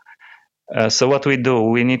so what we do,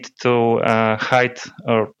 we need to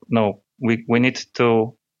we need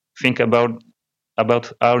to think about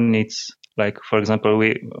our needs. Like, for example,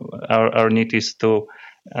 our need is to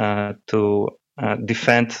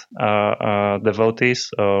defend our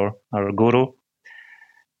devotees or our guru.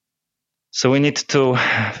 So we need to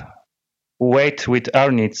wait with our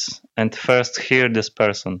needs and first hear this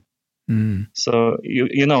person. So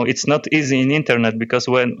it's not easy in internet, because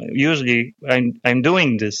when usually I'm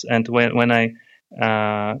doing this, and when I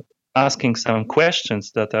asking some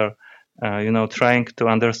questions that are trying to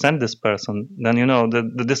understand this person, then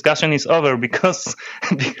the discussion is over, because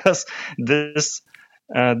this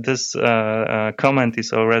comment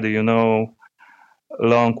is already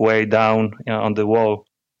long way down on the wall.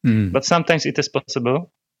 But sometimes it is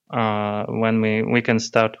possible when we can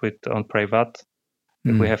start with on private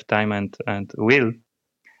if we have time and will.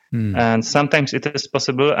 And sometimes it is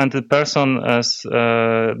possible, and the person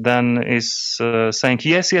then is saying,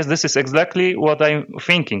 yes, this is exactly what I'm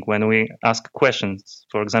thinking when we ask questions.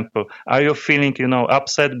 For example, are you feeling,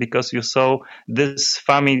 upset because you saw this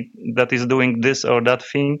family that is doing this or that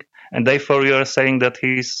thing, and therefore you are saying that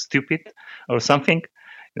he is stupid or something?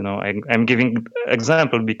 I'm giving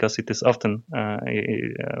example because it is often,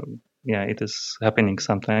 it is happening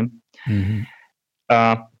sometime. Mm-hmm.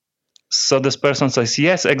 So this person says,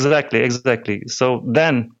 yes, exactly. So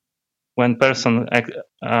then when person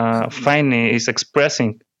finally is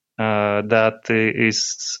expressing that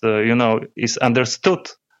is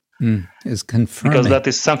understood, is confirming, because that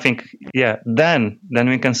is something, then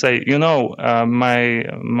we can say,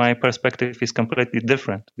 my perspective is completely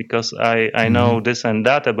different, because I know this and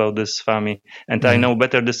that about this family, and I know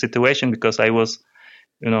better the situation because I was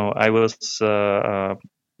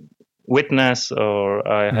witness, or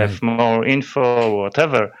I have more info or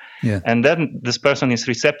whatever. And then this person is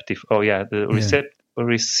receptive.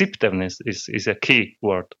 Receptiveness is a key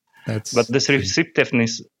word. But this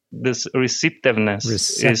receptiveness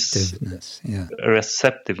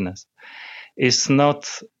is not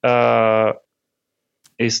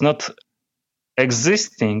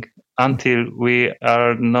existing until we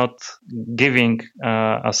are not giving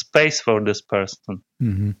a space for this person,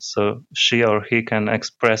 so she or he can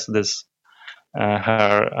express this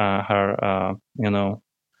her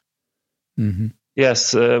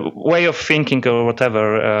way of thinking or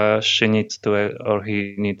whatever she needs to or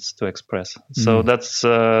he needs to express. So that's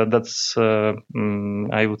I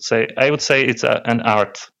would say it's an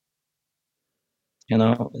art.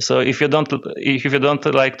 So if you don't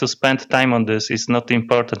like to spend time on this, it's not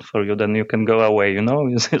important for you, then you can go away.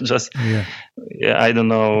 You just I don't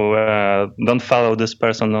know, don't follow this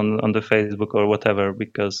person on the Facebook or whatever,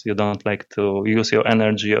 because you don't like to use your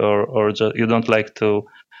energy, or just you don't like to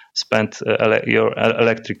spend your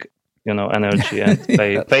electric energy and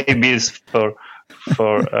pay bills for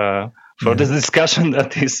this discussion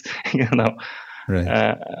that is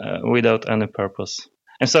without any purpose.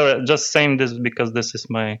 I'm sorry, just saying this because this is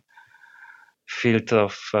my field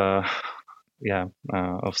of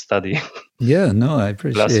study. Yeah, no, I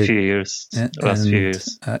appreciate last few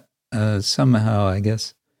years. Somehow, I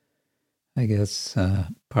guess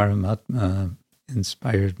Paramatma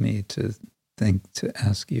inspired me to think to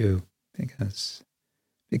ask you, because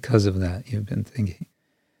of that you've been thinking.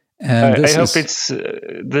 And I hope this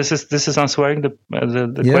is answering the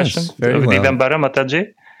question very of well. Divyambara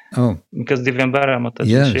Mataji. Oh, because Divyambara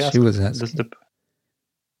Mataji, she was asking.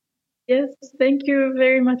 Yes, thank you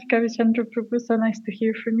very much, Kavichandra Prabhu. So nice to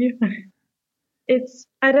hear from you.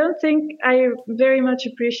 I don't think I very much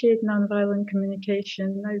appreciate nonviolent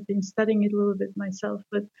communication. I've been studying it a little bit myself,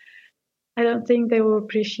 but I don't think they will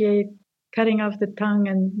appreciate cutting off the tongue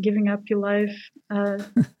and giving up your life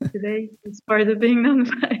today. It's part of being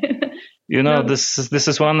nonviolent. This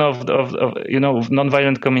is one of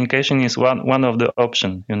nonviolent communication is one of the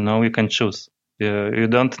options. You can choose. You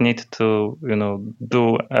don't need to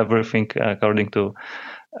do everything according to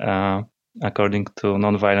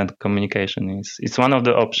nonviolent communication. It's one of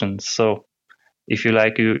the options. So if you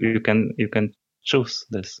like, you can choose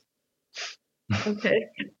this. Okay.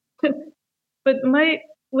 But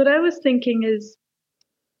what I was thinking is,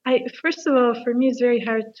 first of all, for me, it's very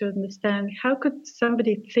hard to understand how could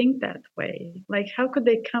somebody think that way? Like, how could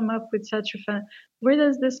they come up with such where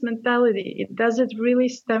does this mentality? Does it really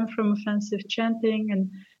stem from offensive chanting?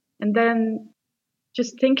 And then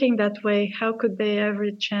just thinking that way, how could they ever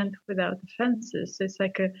chant without offenses? So it's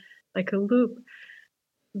like a loop.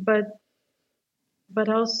 But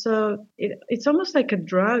also, it's almost like a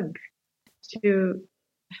drug to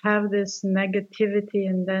have this negativity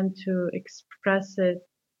and then to express it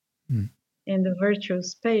in the virtual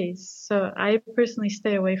space. So I personally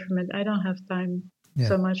stay away from it. I don't have time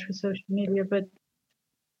so much for social media, but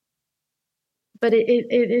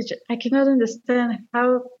it I cannot understand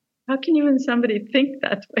how can even somebody think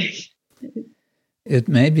that way. It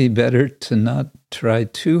may be better to not try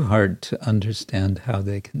too hard to understand how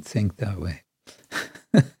they can think that way.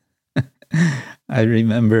 I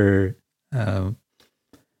remember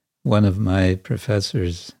one of my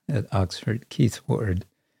professors at Oxford, Keith Ward,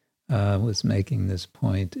 was making this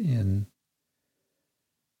point in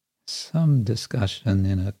some discussion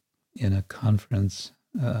in a conference.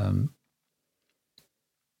 I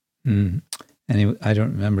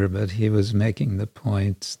don't remember, but he was making the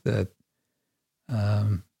point that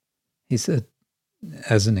he said,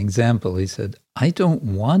 as an example, he said, "I don't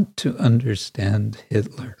want to understand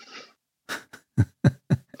Hitler."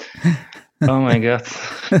 Oh my God!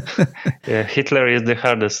 Yeah, Hitler is the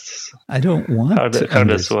hardest. I don't want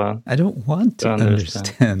hardest one. I don't want to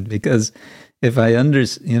understand, because if I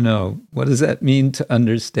what does that mean to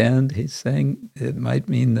understand? He's saying it might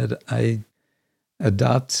mean that I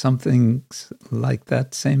adopt something like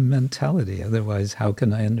that same mentality. Otherwise, how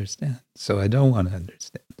can I understand? So I don't want to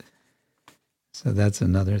understand. So that's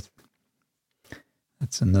another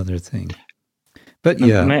That's another thing. But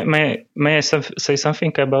yeah. May I say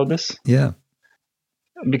something about this? Yeah.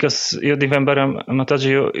 Because Yudhivambara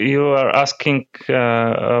Mataji, you are asking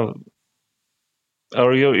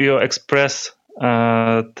or you express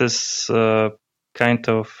this kind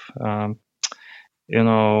of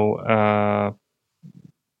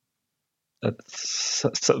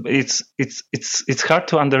it's hard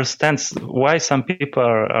to understand why some people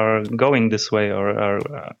are going this way or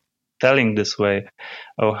are telling this way,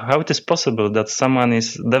 or how it is possible that someone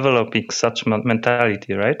is developing such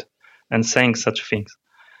mentality, right, and saying such things.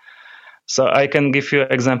 So I can give you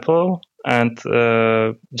an example and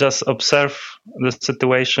just observe the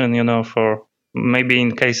situation, for maybe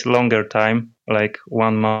in case longer time, like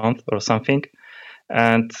 1 month or something,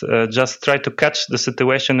 and just try to catch the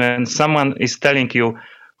situation when someone is telling you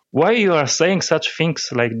why you are saying such things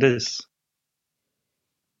like this.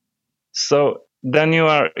 So then you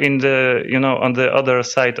are in the, on the other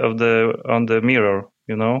side of on the mirror,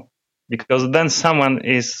 because then someone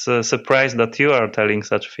is surprised that you are telling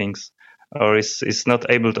such things, or is not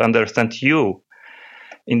able to understand you.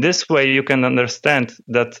 In this way, you can understand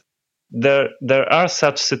that there are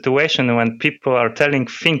such situations when people are telling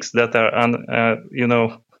things that are,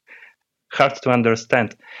 hard to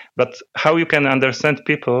understand. But how you can understand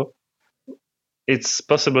people, it's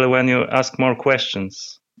possible when you ask more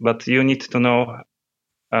questions. But you need to know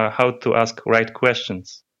how to ask right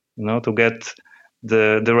questions, to get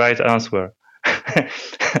the right answer.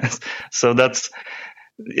 So that's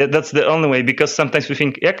the only way, because sometimes we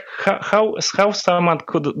think, how someone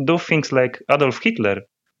could do things like Adolf Hitler,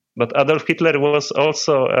 but Adolf Hitler was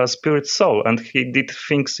also a spirit soul, and he did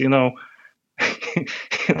things,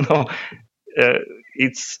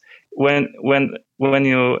 it's when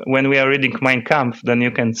we are reading Mein Kampf, then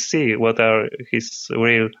you can see what are his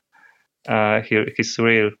real,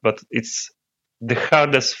 but it's the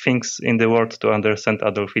hardest things in the world to understand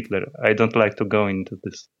Adolf Hitler. I don't like to go into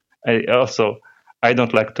this. I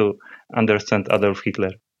don't like to understand Adolf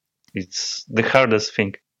Hitler. It's the hardest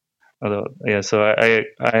thing. So I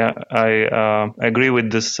agree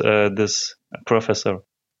with this professor.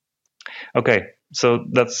 Okay, so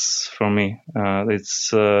that's for me.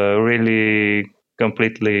 It's really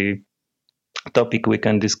completely topic we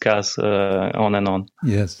can discuss on and on.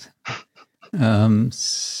 Yes.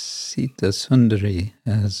 Sita Sundari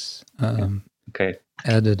has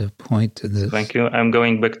added a point to this. Thank you. I'm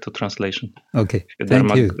going back to translation. Okay.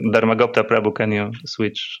 Thank you. Dharmagupta Prabhu, can you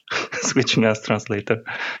switch me as translator?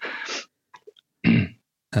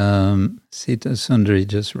 Sita Sundari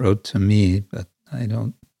just wrote to me, but I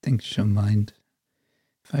don't think she'll mind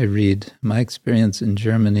if I read. My experience in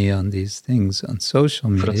Germany on these things on social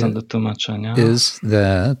media is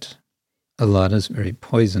that a lot is very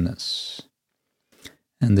poisonous.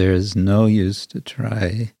 And there is no use to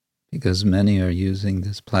try, because many are using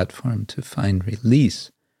this platform to find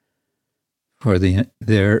release for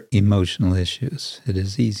their emotional issues. It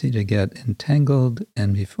is easy to get entangled,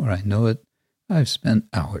 and before I know it, I've spent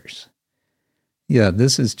hours. Yeah,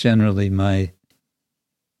 this is generally my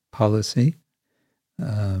policy,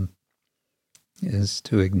 is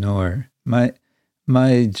to ignore. My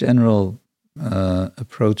general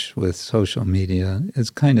approach with social media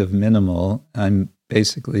is kind of minimal. I'm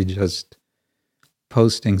basically just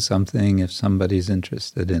posting something if somebody's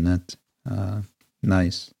interested in it.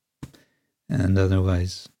 Nice. And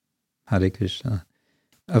otherwise, Hare Krishna.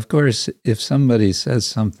 Of course, if somebody says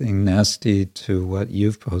something nasty to what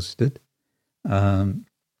you've posted, in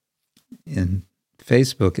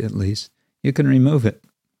Facebook at least, you can remove it.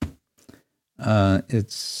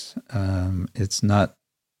 It's not,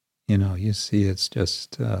 you see it's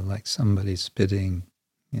just like somebody spitting,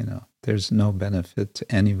 there's no benefit to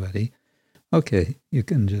anybody. Okay, you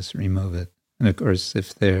can just remove it. And of course,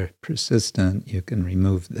 if they're persistent, you can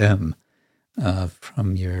remove them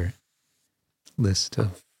from your list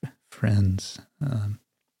of friends.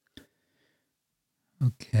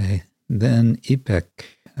 Okay, then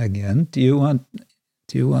Ipek again. Do you want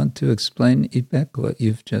to explain, Ipek, what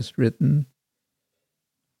you've just written?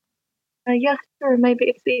 Yes, sure. Maybe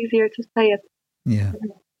it's easier to say it. Yeah.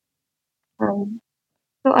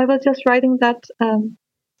 So I was just writing that.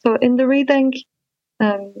 So in the reading,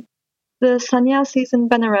 the sannyasis in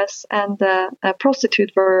Benares and the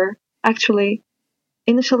prostitute were actually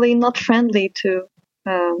initially not friendly to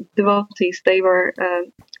devotees. They were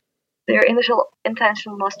their initial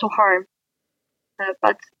intention was to harm.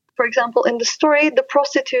 But for example, in the story, the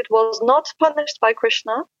prostitute was not punished by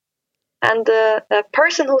Krishna, and the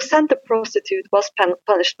person who sent the prostitute was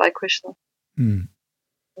punished by Krishna.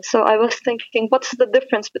 So I was thinking, what's the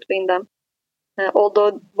difference between them?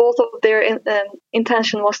 although both of their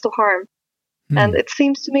intention was to harm. And it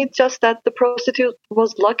seems to me just that the prostitute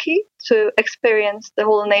was lucky to experience the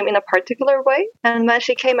holy name in a particular way. And when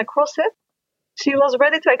she came across it, she was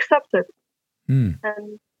ready to accept it.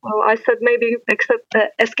 And well, I said maybe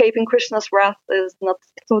escaping Krishna's wrath is not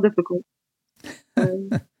so difficult.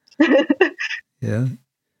 Yeah.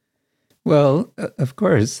 Well, of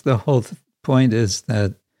course, the whole point is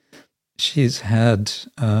that she's had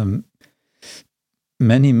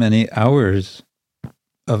many, many hours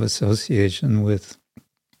of association with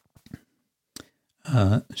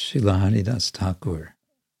Srila Haridas Thakur.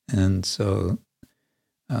 And so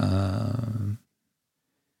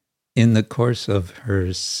in the course of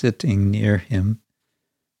her sitting near him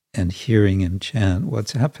and hearing him chant,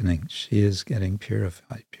 what's happening? She is getting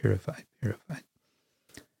purified.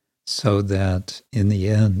 So that in the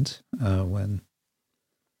end, when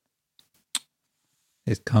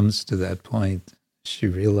it comes to that point, she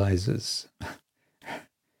realizes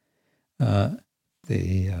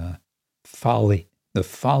the folly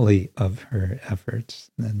of her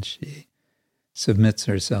efforts. And then she submits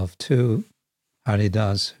herself to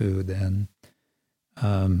Haridas, who then,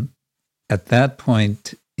 at that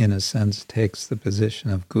point, in a sense, takes the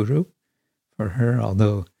position of guru for her,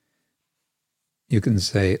 although you can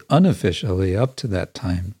say unofficially up to that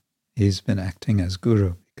time, he's been acting as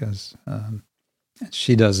guru because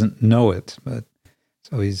she doesn't know it, but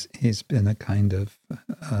so he's been a kind of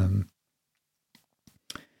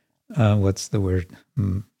what's the word?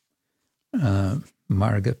 Marga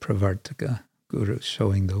Pravartaka, guru,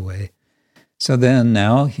 showing the way. So then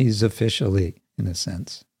now he's officially, in a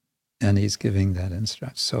sense, and he's giving that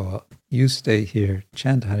instruction. So you stay here,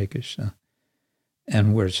 chant Hare Krishna,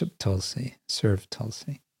 and worship Tulsi, serve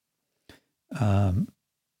Tulsi.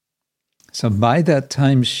 So by that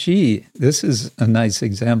time, this is a nice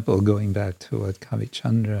example going back to what Kavi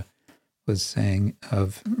Chandra was saying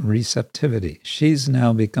of receptivity. She's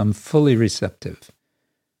now become fully receptive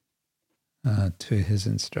to his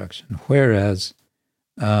instruction. Whereas,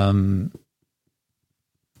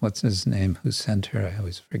 what's his name, who sent her, I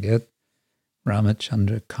always forget,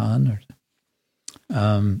 Ramachandra Khan,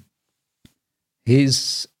 or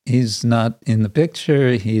he's not in the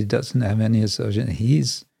picture, he doesn't have any association,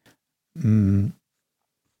 he's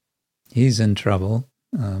in trouble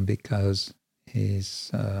because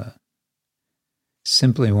he's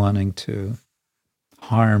simply wanting to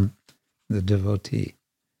harm the devotee,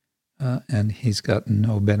 and he's gotten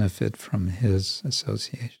no benefit from his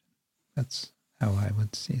association. That's how I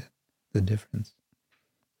would see it, the difference.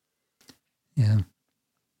 Yeah.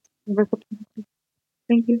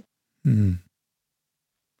 Thank you.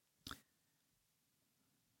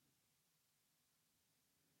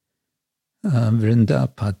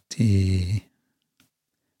 Vrindapati.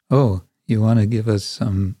 Oh, you want to give us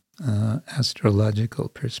some astrological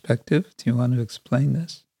perspective? Do you want to explain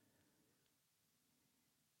this?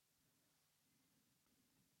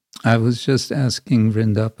 I was just asking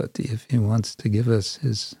Vrindapati if he wants to give us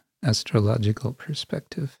his astrological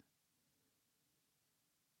perspective.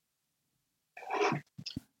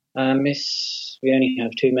 Miss, we only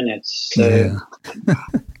have 2 minutes, so yeah.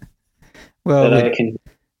 Well,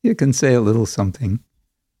 you can say a little something.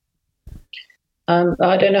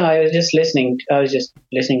 I don't know. I was just listening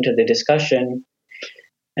to the discussion,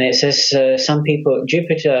 and it says some people,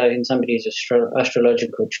 Jupiter in somebody's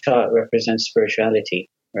astrological chart represents spirituality,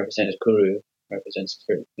 represents guru, represents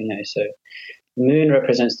spirit. So the moon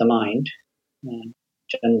represents the mind,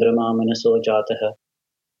 Chandrama Manaso Jataha,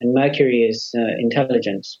 and Mercury is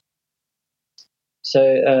intelligence. So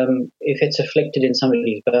if it's afflicted in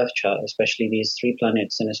somebody's birth chart, especially these 3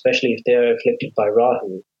 planets, and especially if they're afflicted by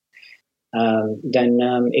Rahu, then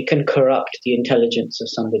it can corrupt the intelligence of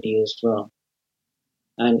somebody as well.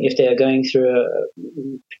 And if they are going through,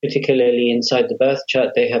 particularly inside the birth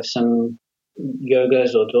chart, they have some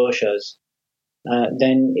yogas or doshas,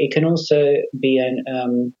 then it can also be a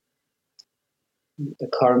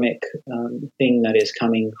karmic thing that is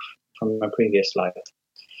coming from a previous life.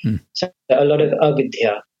 So a lot of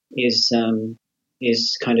avidya is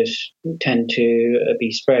kind of tend to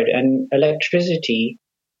be spread, and electricity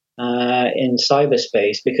in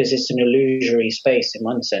cyberspace, because it's an illusory space in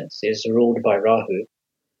one sense, is ruled by Rahu.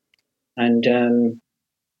 And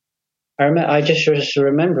I just was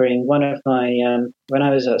remembering one of my when I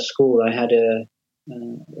was at school, I had a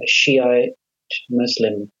Shiite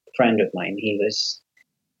Muslim friend of mine. He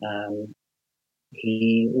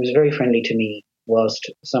was very friendly to me. Whilst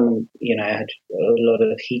I had a lot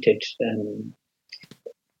of heated,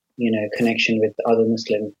 connection with other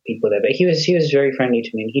Muslim people there. But he was very friendly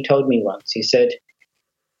to me. And he told me once, he said,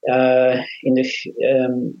 they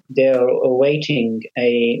are awaiting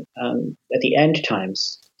at the end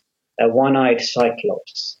times a one-eyed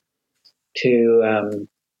cyclops and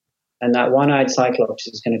that one-eyed cyclops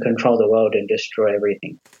is going to control the world and destroy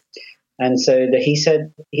everything. And so he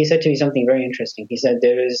said to me something very interesting. He said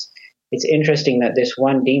it's interesting that this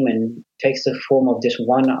one demon takes the form of this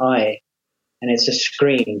one eye, and it's a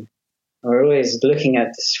screen. We're always looking at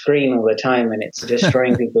the screen all the time, and it's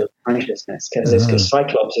destroying people's consciousness because this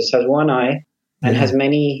cyclops has one eye and has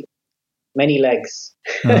many legs,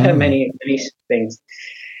 many things.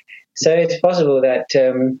 So it's possible that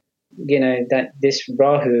that this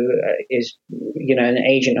Rahu is an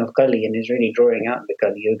agent of Kali and is really drawing out the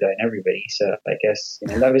Kali Yuga and everybody. So I guess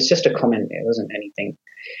that was just a comment. It wasn't anything,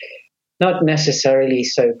 not necessarily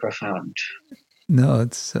so profound. No,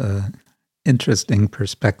 it's interesting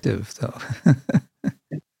perspective, though.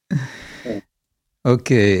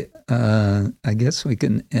 Okay, I guess we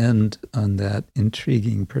can end on that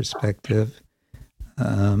intriguing perspective.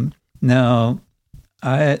 Now,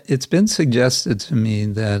 it's been suggested to me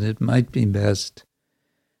that it might be best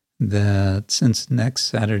that since next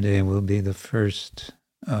Saturday will be the first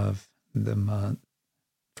of the month,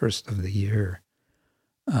 first of the year,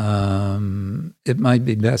 it might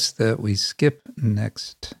be best that we skip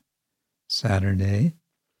next Saturday.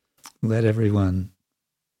 Let everyone,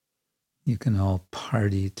 you can all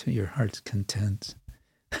party to your heart's content.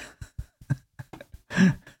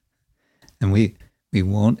 And we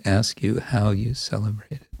won't ask you how you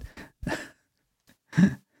celebrate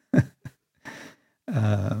it.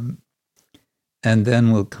 And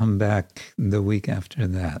then we'll come back the week after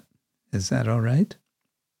that. Is that all right?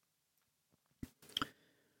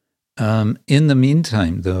 In the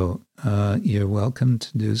meantime, though, you're welcome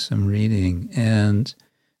to do some reading. And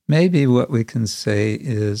maybe what we can say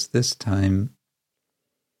is this time,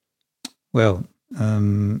 well,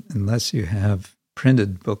 unless you have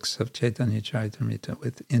printed books of Chaitanya Charitamrita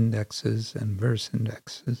with indexes and verse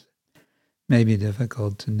indexes, may be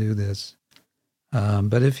difficult to do this.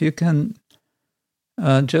 But if you can,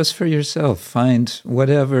 just for yourself, find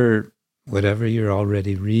whatever you're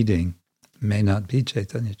already reading. May not be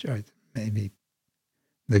Chaitanya Charitamrita, maybe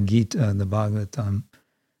the Gita, the Bhagavatam,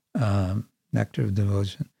 Nectar of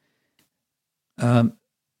Devotion.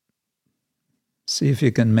 See if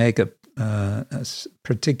you can make a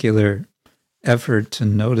particular effort to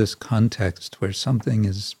notice context where something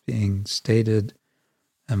is being stated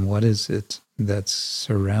and what is it that's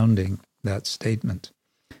surrounding that statement,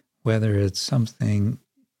 whether it's something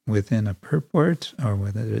within a purport or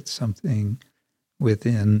whether it's something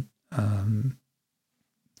within,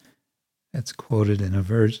 it's quoted in a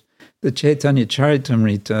verse. The Chaitanya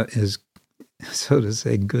Charitamrita is, so to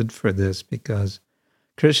say, good for this because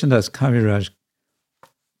Krishnadas Kaviraj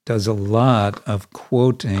does a lot of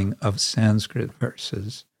quoting of Sanskrit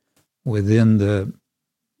verses within the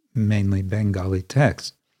mainly Bengali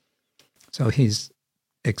text. So he's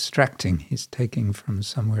extracting, he's taking from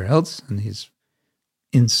somewhere else and he's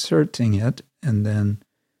inserting it, and then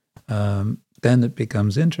it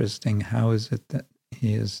becomes interesting. How is it that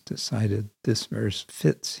he has decided this verse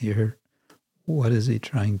fits here? What is he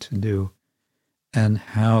trying to do? And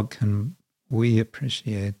how can we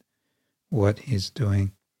appreciate what he's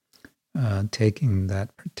doing, taking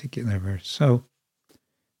that particular verse? So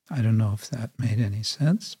I don't know if that made any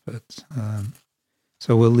sense, but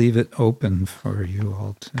so we'll leave it open for you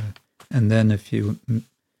all to, and then if you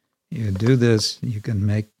do this, you can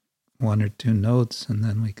make one or two notes, and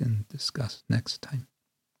then we can discuss next time.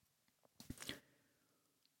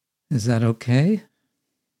 Is that okay?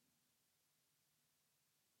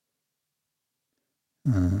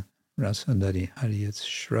 Rasodari Hari is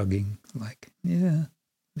shrugging like, yeah,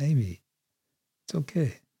 maybe. It's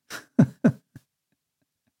okay.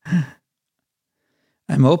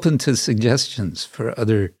 I'm open to suggestions for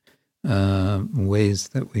other ways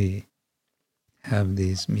that we have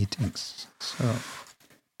these meetings. So,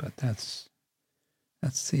 but that's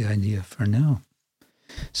the idea for now.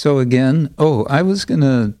 So again,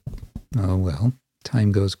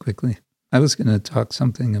 time goes quickly. I was going to talk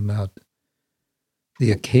something about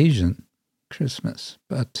the occasion, Christmas,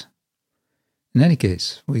 but in any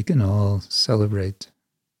case, we can all celebrate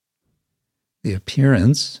the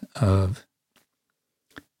appearance of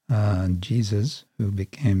Jesus, who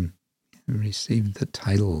received the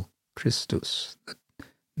title Christus,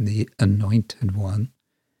 the Anointed One.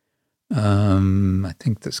 I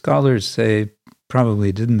think the scholars say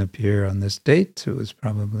probably didn't appear on this date. It was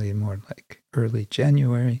probably more like early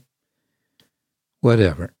January,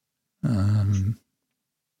 whatever. And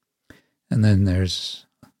then there's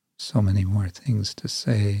so many more things to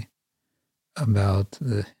say about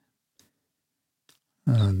the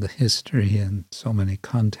history and so many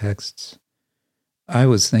contexts. I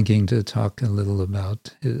was thinking to talk a little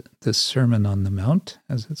about the Sermon on the Mount,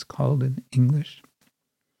 as it's called in English.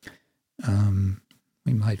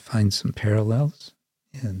 We might find some parallels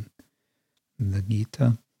in the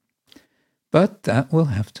Gita, but that will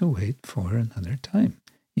have to wait for another time.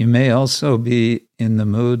 You may also be in the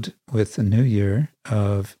mood with the new year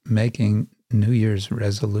of making New Year's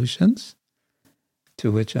resolutions,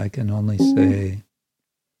 to which I can only say,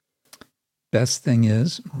 best thing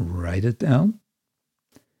is write it down,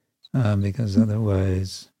 because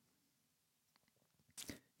otherwise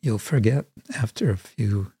you'll forget after a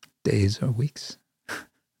few days or weeks.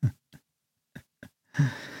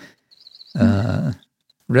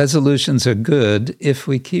 Resolutions are good if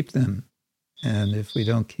we keep them. And if we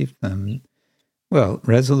don't keep them, well,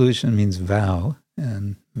 resolution means vow,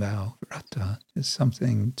 and vow, vrata, is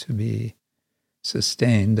something to be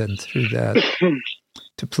sustained, and through that,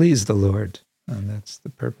 to please the Lord. And that's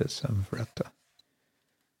the purpose of vrata.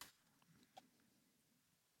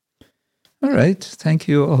 All right. Thank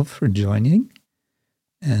you all for joining,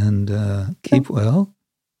 and keep well,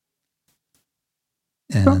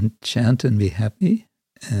 and chant and be happy,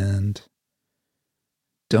 and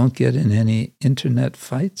don't get in any internet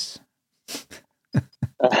fights.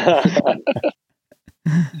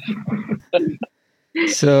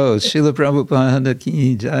 So, Srila Prabhupada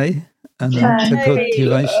ki jai, Ananta Koti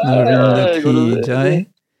Vaishnava ki jai,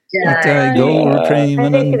 Nitai Gaur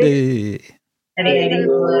Premanande. Hare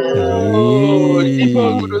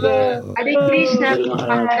Krishna.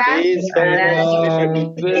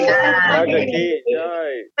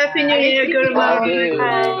 Happy New Year, Guru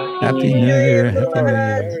Maharaj. Happy New Year. Happy New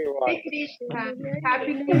Year. Hare Krishna.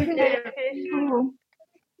 Happy New Year.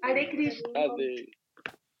 Hare Krishna.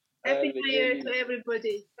 Happy New Year to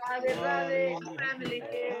everybody. Radhe Radhe. Family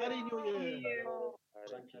here. Happy New Year.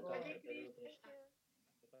 Hare Krishna.